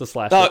 yeah. It's a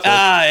slash fic.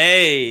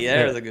 Hey,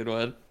 there's a good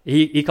one.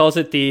 He calls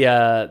it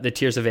the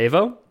Tears of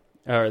Avo,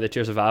 or the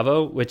Tears of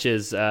Avo, which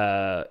is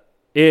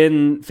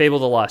in Fable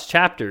the Lost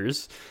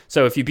Chapters.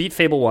 So if you beat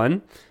Fable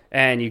 1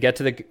 and you get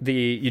to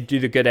you do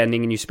the good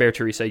ending and you spare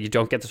Teresa, you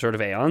don't get the Sword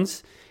of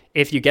Aeons.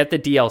 If you get the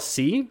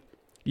DLC,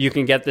 you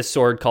can get this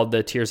sword called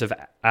the Tears of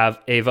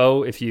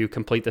Avo if you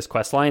complete this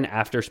quest line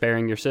after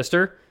sparing your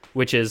sister,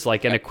 which is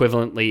like an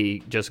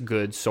equivalently just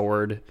good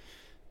sword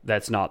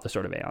that's not the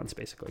Sword of Aeons,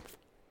 basically.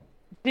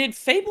 Did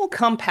Fable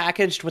come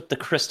packaged with the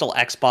crystal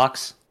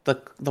Xbox,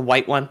 the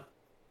white one?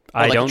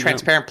 Or I don't know.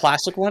 Transparent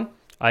plastic one?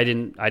 I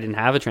didn't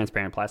have a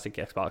transparent plastic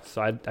Xbox,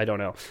 so I don't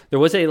know. There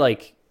was a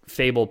like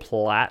Fable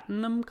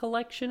Platinum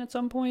collection at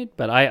some point,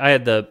 but I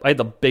had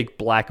the big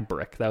black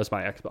brick. That was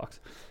my Xbox.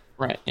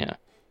 Right, yeah.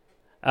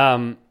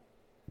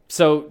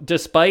 So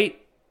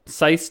despite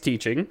Scythe's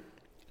teaching,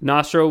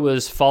 Nostro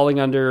was falling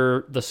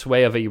under the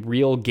sway of a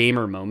real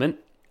gamer moment.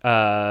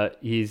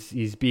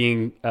 He's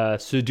being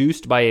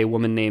seduced by a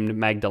woman named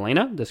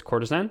Magdalena, this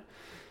courtesan.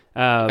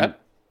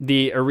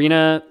 The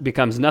arena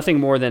becomes nothing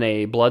more than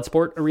a blood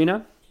sport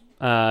arena.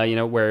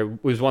 Where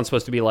it was once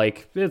supposed to be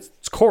like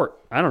it's court.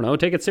 I don't know,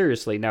 take it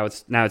seriously. Now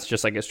it's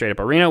just like a straight up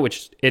arena,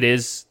 which it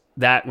is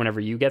that whenever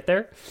you get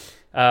there.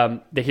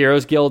 The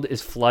Heroes Guild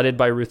is flooded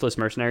by ruthless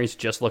mercenaries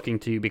just looking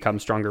to become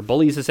stronger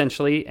bullies,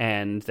 essentially,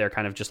 and they're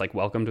kind of just like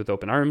welcomed with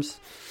open arms.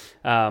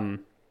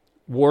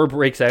 War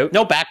breaks out.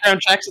 No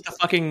background checks at the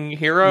fucking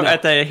Hero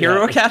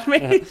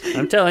Academy.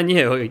 I'm telling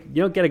you, you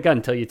don't get a gun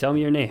until you tell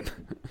me your name.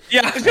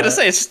 Yeah, I was gonna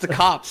say it's just the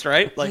cops,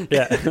 right? Like,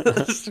 Yeah.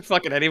 it's just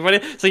fucking anybody.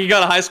 So you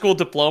got a high school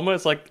diploma.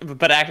 It's like,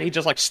 but actually, he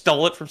just like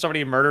stole it from somebody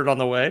he murdered on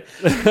the way.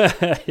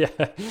 Yeah,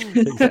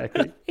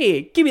 exactly.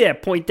 Hey, give me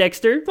that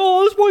Poindexter.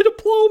 Oh, it's my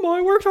diploma.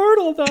 I worked hard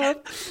on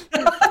that.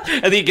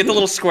 And then you get the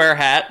little square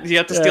hat. You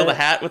have to steal the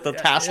hat with the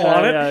tassel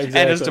on it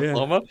and his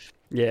diploma.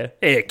 Yeah.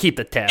 Hey, keep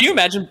the tassel.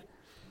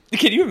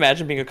 Can you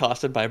imagine being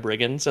accosted by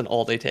brigands and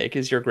all they take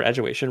is your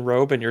graduation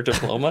robe and your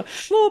diploma?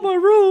 Oh, my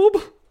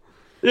robe.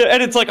 Yeah,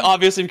 and it's like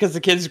obviously because the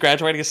kid who's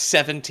graduating is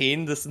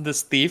 17.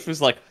 This thief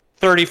who's like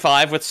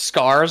 35 with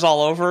scars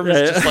all over him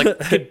is just like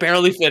could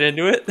barely fit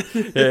into it.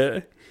 Yeah.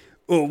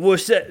 Oh,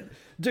 what's that?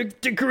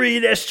 Degree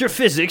in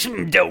astrophysics?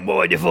 Don't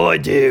mind if I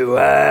do.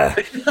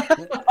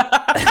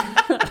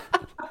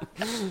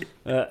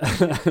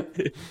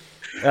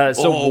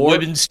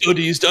 Women's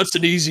studies, that's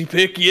an easy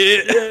pick,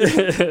 yeah.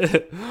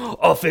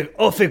 I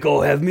think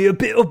I'll have me a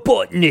bit of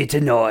botany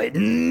tonight.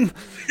 Yeah,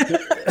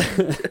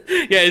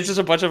 it's just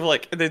a bunch of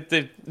like,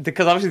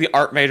 because obviously the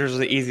art majors are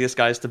the easiest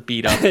guys to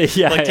beat up.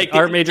 Yeah, like, take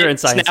art major and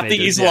science snap majors.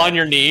 the easel on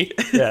your knee.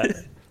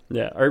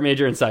 Yeah, art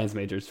major and science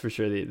majors for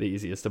sure the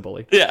easiest to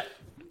bully. Yeah.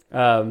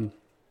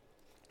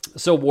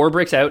 So war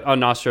breaks out on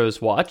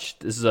Nostro's watch.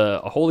 This is a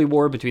holy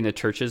war between the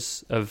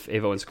churches of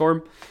Evo and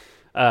Skorm.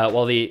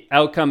 While the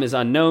outcome is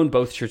unknown,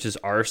 both churches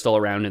are still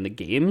around in the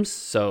games,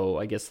 so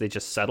I guess they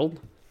just settled.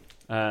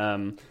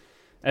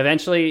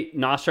 Eventually,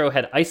 Nostro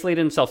had isolated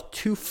himself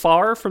too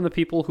far from the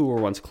people who were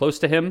once close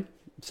to him,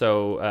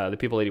 so the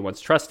people that he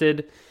once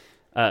trusted.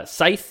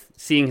 Scythe,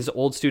 seeing his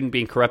old student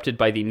being corrupted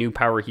by the new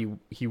power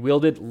he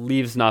wielded,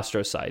 leaves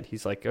Nostro's side.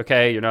 He's like,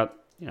 okay, you're not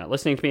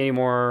listening to me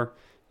anymore.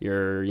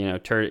 You're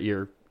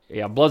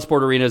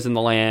Bloodsport arenas in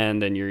the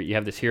land, and you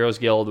have this Heroes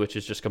Guild, which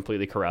is just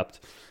completely corrupt.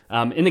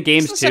 In the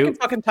games, It's the second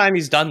fucking time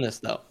he's done this,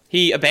 though.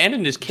 He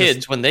abandoned his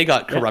kids when they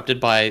got corrupted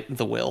by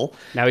the will.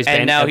 Now he's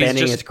abandoning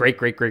his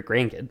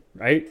great-great-great-grandkid,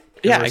 right?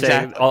 Yeah,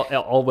 exactly.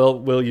 All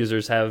will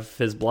users have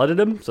his blood in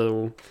him,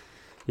 so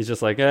he's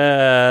just like,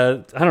 I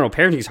don't know,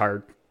 parenting's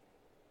hard.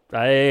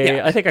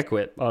 I think I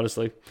quit,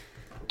 honestly.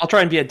 I'll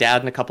try and be a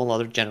dad in a couple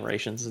other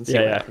generations and see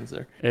what happens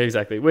there.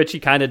 Exactly, which he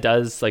kind of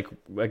does. Like,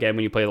 again,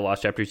 when you play the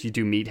Lost Chapters, you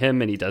do meet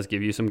him, and he does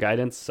give you some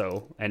guidance.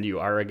 So, and you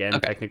are,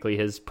 again, technically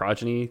his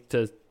progeny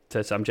to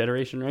some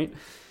generation, right?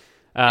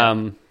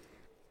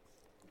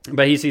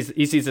 But he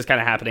sees this kind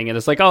of happening, and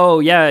it's like,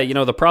 oh, yeah,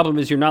 the problem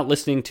is you're not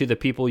listening to the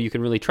people you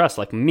can really trust,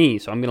 like me,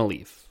 so I'm going to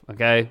leave,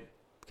 okay?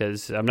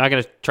 Because I'm not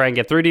going to try and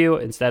get through to you.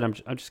 Instead, I'm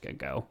just going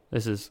to go.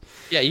 This is...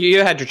 Yeah,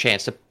 you had your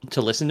chance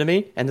to listen to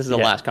me, and this is the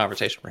last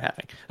conversation we're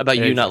having about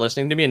you not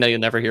listening to me, and now you'll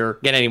never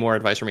get any more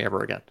advice from me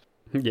ever again.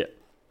 Yeah.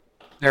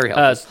 Very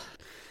helpful.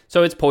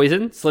 So its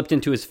poison slipped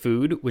into his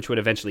food, which would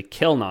eventually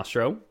kill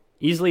Nostro.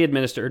 Easily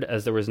administered,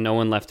 as there was no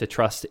one left to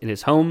trust in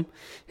his home.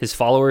 His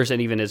followers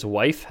and even his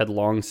wife had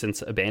long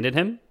since abandoned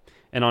him.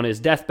 And on his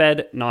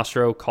deathbed,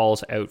 Nostro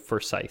calls out for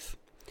Scythe.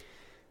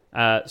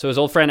 So his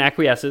old friend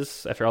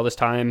acquiesces after all this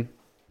time,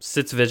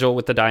 sits vigil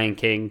with the dying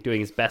king,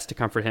 doing his best to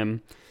comfort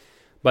him.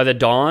 By the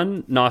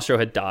dawn, Nostro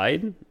had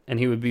died, and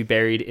he would be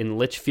buried in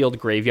Litchfield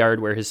Graveyard,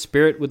 where his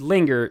spirit would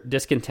linger,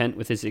 discontent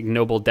with his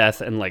ignoble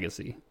death and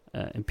legacy.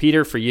 And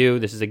Peter, for you,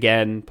 this is,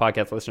 again,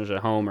 podcast listeners at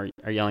home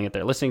are yelling at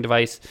their listening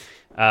device.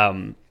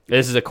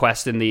 This is a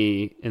quest in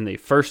the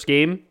first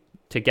game.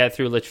 To get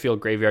through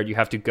Litchfield Graveyard, you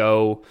have to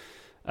go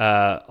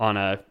on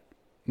a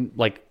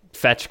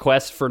fetch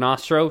quest for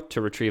Nostro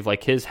to retrieve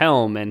his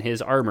helm and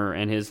his armor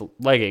and his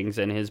leggings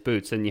and his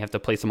boots, and you have to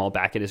place them all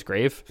back in his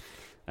grave.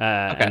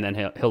 And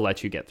then he'll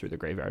let you get through the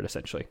graveyard,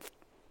 essentially.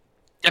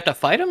 You have to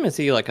fight him? Is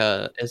he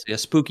is he a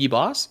spooky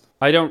boss?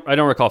 I don't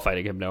recall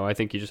fighting him. No, I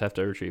think you just have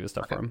to retrieve his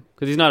stuff for him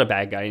because he's not a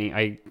bad guy.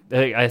 And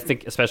I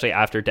think especially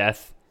after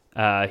death,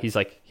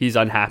 he's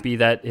unhappy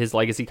that his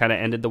legacy kind of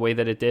ended the way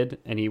that it did,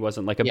 and he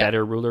wasn't a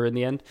better ruler in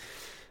the end.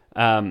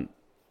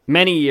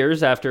 Many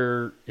years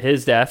after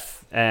his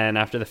death and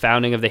after the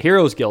founding of the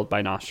Heroes Guild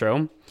by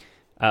Nostro,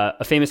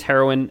 a famous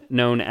heroine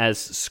known as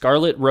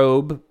Scarlet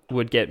Robe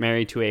would get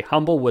married to a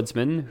humble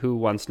woodsman who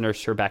once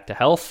nursed her back to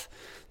health.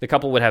 The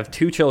couple would have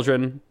 2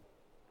 children.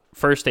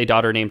 First, a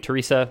daughter named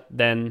Teresa,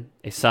 then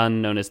a son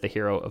known as the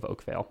Hero of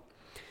Oakvale.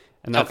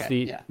 And that's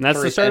the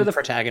start of the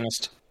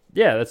protagonist.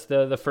 Yeah, that's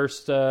the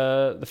first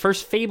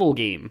Fable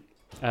game,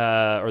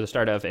 or the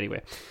start of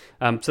anyway.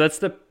 So that's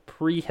the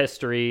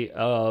prehistory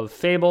of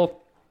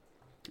Fable.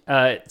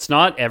 It's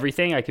not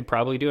everything. I could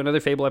probably do another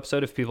Fable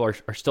episode if people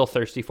are still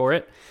thirsty for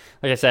it.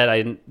 Like I said,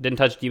 I didn't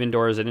touch Demon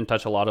Doors. I didn't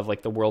touch a lot of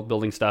the world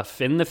building stuff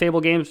in the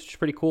Fable games, which is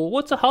pretty cool.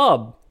 What's a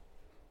hub?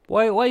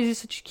 Why is he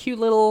such a cute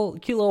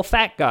little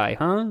fat guy,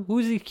 huh?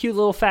 Who's these cute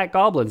little fat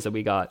goblins that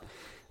we got?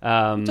 It's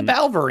a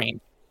Balverine.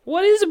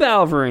 What is a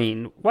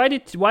Balverine? Why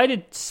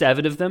did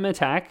 7 of them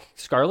attack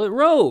Scarlet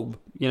Robe?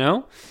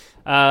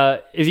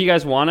 If you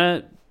guys want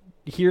to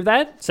hear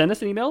that, send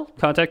us an email,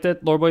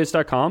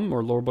 contact@loreboys.com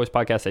or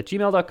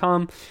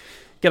loreboyspodcast@gmail.com.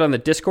 Get on the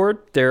Discord.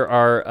 There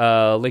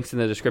are links in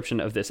the description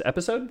of this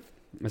episode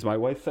as my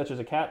wife fetches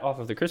a cat off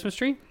of the Christmas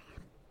tree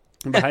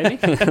behind me.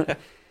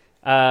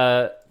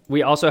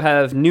 We also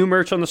have new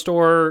merch on the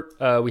store.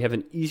 We have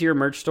an easier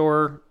merch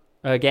store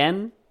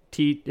again.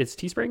 It's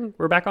Teespring.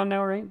 We're back on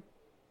now, right?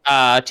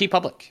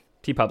 TeePublic.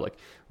 TeePublic.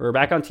 We're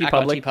back on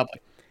TeePublic.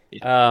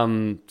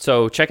 Yeah.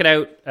 So check it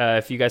out.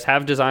 If you guys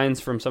have designs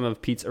from some of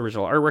Pete's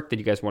original artwork that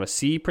you guys want to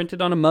see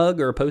printed on a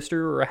mug or a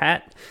poster or a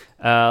hat,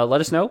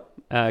 let us know.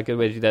 A good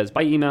way to do that is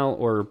by email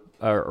or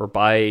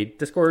by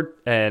Discord,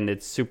 and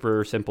it's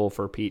super simple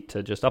for Pete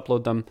to just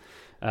upload them.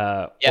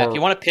 If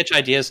you want to pitch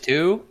ideas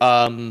too,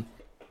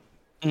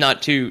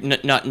 not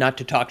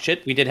to talk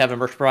shit, we did have a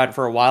merch provider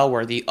for a while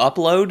where the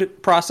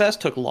upload process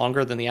took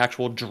longer than the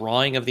actual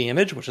drawing of the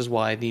image, which is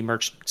why the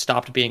merch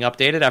stopped being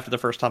updated after the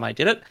first time I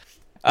did it.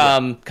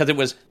 Because it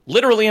was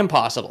literally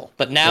impossible.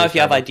 But now if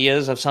you have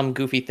ideas of some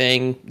goofy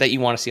thing that you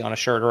want to see on a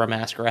shirt or a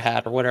mask or a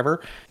hat or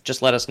whatever,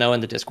 just let us know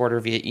in the Discord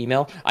or via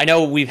email. I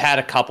know we've had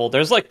a couple.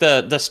 There's like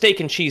the steak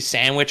and cheese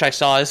sandwich I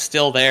saw is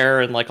still there,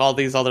 and like all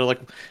these other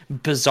like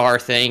bizarre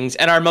things.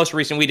 And our most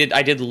recent,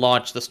 I did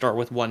launch the store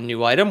with one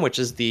new item, which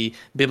is the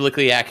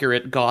biblically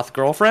accurate goth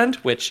girlfriend,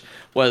 which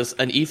was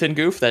an Ethan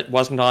goof that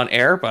wasn't on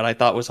air, but I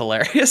thought was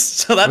hilarious.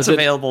 So that's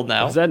available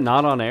now. Was that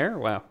not on air?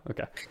 Wow.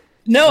 Okay.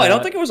 No, I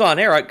don't think it was on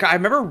air. I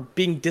remember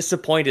being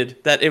disappointed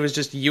that it was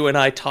just you and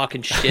I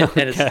talking shit,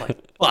 and it's like,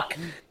 fuck,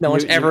 no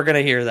one's ever going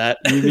to hear that.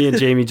 Me and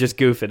Jamie just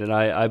goofing, and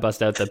I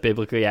bust out the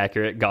biblically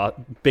accurate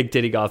big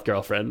titty goth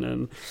girlfriend.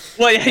 And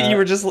well, yeah, you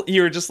were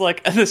just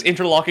like this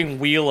interlocking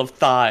wheel of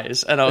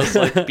thighs, and I was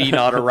like, be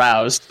not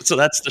aroused. So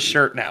that's the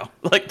shirt now.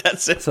 Like,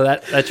 that's it. So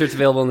that shirt's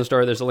available in the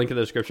store. There's a link in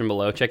the description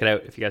below. Check it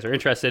out if you guys are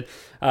interested.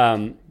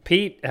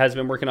 Pete has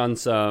been working on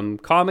some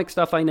comic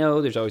stuff, I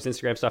know. There's always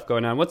Instagram stuff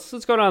going on.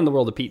 What's going on in the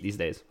world of Pete these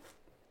days?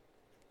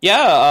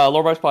 Yeah,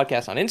 Lore Boys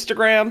Podcast on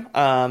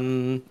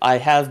Instagram. I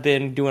have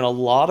been doing a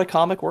lot of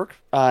comic work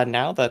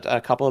now that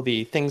a couple of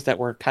the things that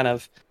were kind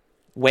of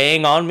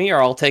weighing on me are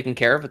all taken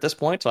care of at this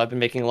point, so I've been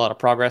making a lot of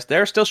progress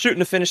there. Still shooting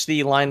to finish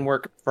the line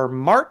work for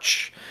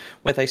March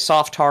with a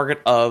soft target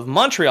of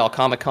Montreal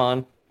Comic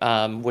Con,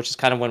 which is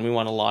kind of when we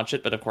want to launch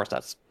it, but of course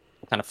that's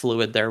kind of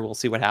fluid there. We'll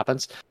see what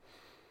happens.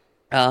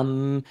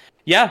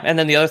 Yeah, and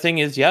then the other thing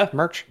is,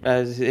 merch.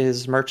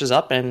 Merch is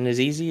up and is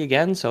easy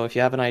again, so if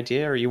you have an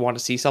idea or you want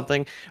to see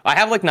something, I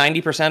have like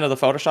 90% of the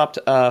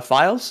Photoshopped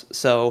files,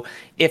 so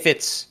if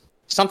it's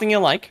something you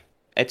like,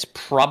 it's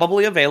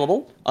probably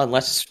available,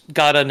 unless it's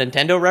got a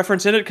Nintendo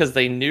reference in it, because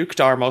they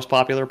nuked our most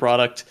popular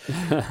product,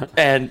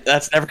 and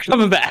that's never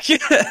coming back.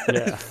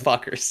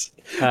 Fuckers.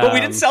 But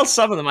we did sell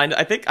some of them.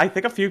 I think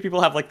a few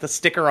people have like the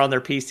sticker on their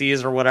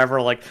PCs or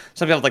whatever. Like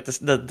some people have like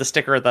the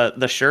sticker of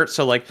the shirt.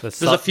 So like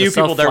there's a few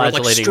people there with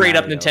like straight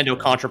up Nintendo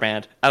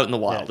contraband out in the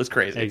wild. It's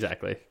crazy.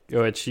 Exactly.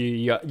 Which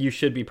you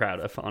should be proud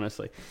of,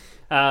 honestly.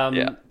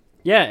 And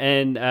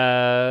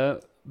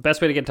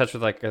best way to get in touch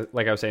with,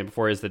 like I was saying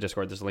before, is the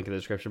Discord. There's a link in the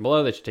description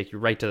below that should take you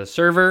right to the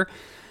server.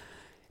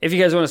 If you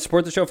guys want to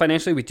support the show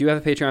financially, we do have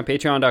a Patreon,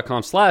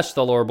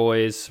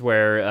 patreon.com/theloreboys,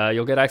 where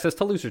you'll get access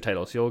to looser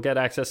titles. You'll get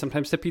access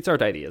sometimes to Pete's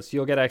art ideas.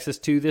 You'll get access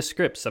to the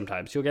scripts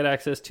sometimes. You'll get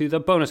access to the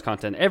bonus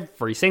content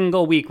every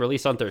single week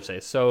released on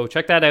Thursdays. So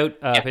check that out,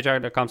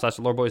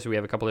 patreon.com/theloreboys. We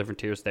have a couple different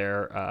tiers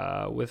there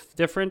with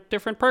different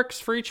perks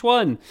for each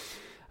one.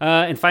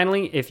 And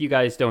finally, if you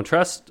guys don't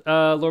trust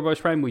Loreboys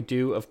Prime, we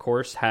do, of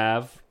course,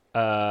 have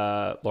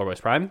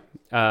Loreboys Prime,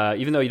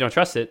 even though you don't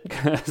trust it,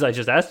 because I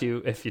just asked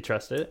you if you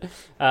trust it,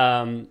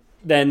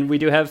 then we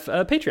do have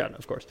Patreon,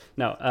 of course.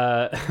 No,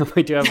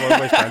 we do have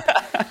Loreboys Prime,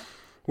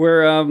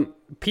 where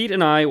Pete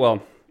and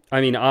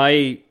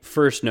I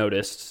first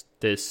noticed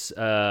this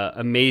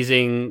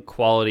amazing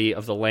quality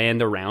of the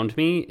land around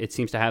me. It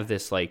seems to have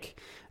this like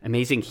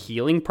amazing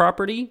healing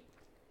property,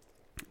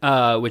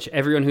 which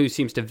everyone who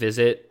seems to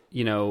visit,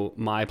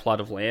 my plot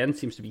of land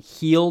seems to be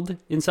healed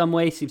in some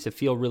way, seems to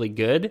feel really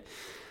good.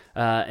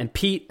 And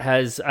Pete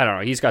has, I don't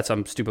know, he's got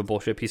some stupid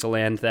bullshit piece of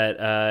land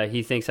that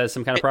he thinks has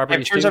some kind of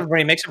properties. It turns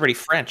everybody makes everybody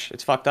French.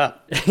 It's fucked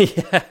up.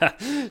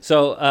 Yeah.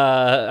 So,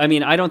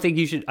 I don't think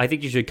you should, I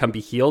think you should come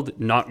be healed,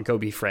 not go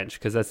be French,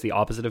 because that's the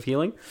opposite of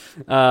healing.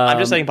 I'm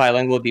just saying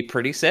bilingual would be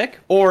pretty sick.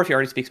 Or if you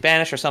already speak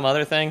Spanish or some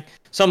other thing,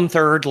 some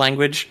third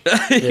language,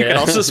 you can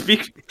also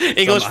speak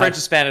English, French,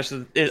 and Spanish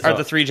are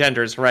the three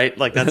genders, right?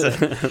 Like that's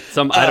it.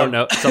 I don't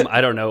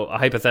know, a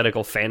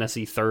hypothetical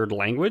fantasy third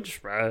language.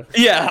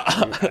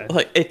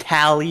 Like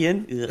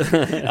Italian. You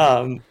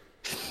can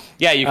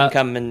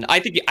come and I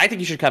think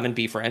you should come and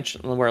be French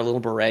and wear a little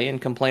beret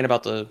and complain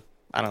about the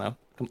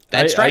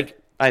strike.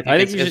 I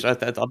think it's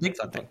a big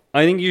thing.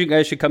 I think you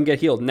guys should come get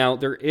healed. Now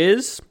there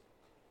is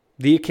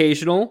the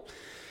occasional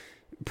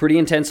pretty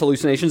intense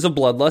hallucinations of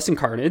bloodlust and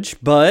carnage,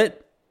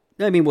 but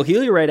we'll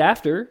heal you right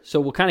after. So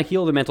we'll kind of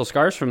heal the mental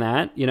scars from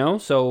that,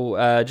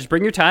 So just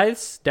bring your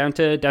tithes down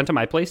to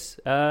my place,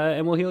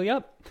 and we'll heal you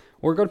up.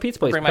 Or go to Pete's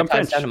place. Bring my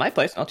tithes down to my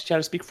place. I'll teach you how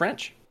to speak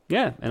French.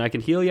 Yeah, and I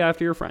can heal you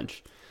after you're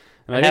French.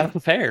 And I have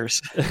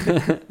affairs.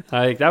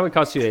 I think that would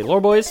cost you a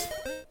Lore Boys.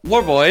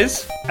 Lore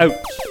Boys. Out.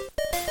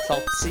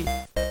 Salty.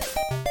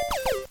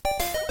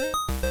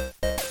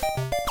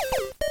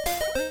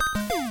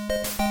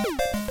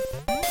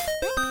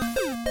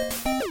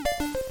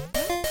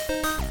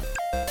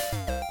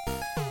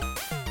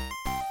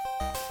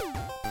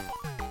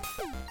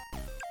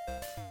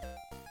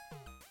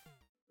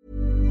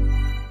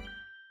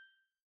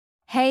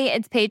 Hey,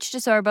 it's Paige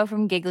DeSorbo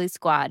from Giggly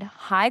Squad.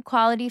 High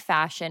quality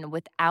fashion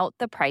without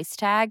the price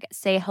tag.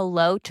 Say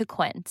hello to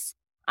Quince.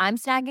 I'm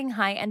snagging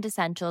high-end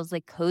essentials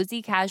like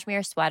cozy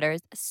cashmere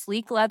sweaters,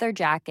 sleek leather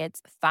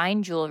jackets,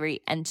 fine jewelry,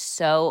 and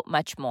so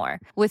much more.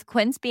 With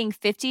Quince being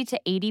 50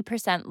 to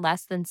 80%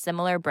 less than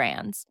similar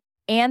brands.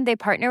 And they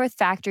partner with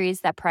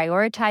factories that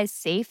prioritize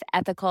safe,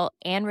 ethical,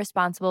 and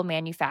responsible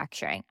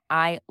manufacturing.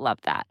 I love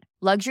that.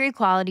 Luxury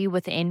quality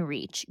within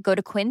reach. Go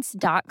to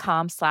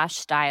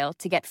quince.com/style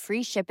to get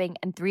free shipping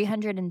and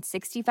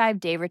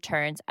 365-day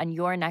returns on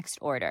your next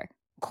order.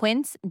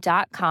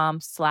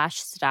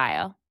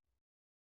 Quince.com/style.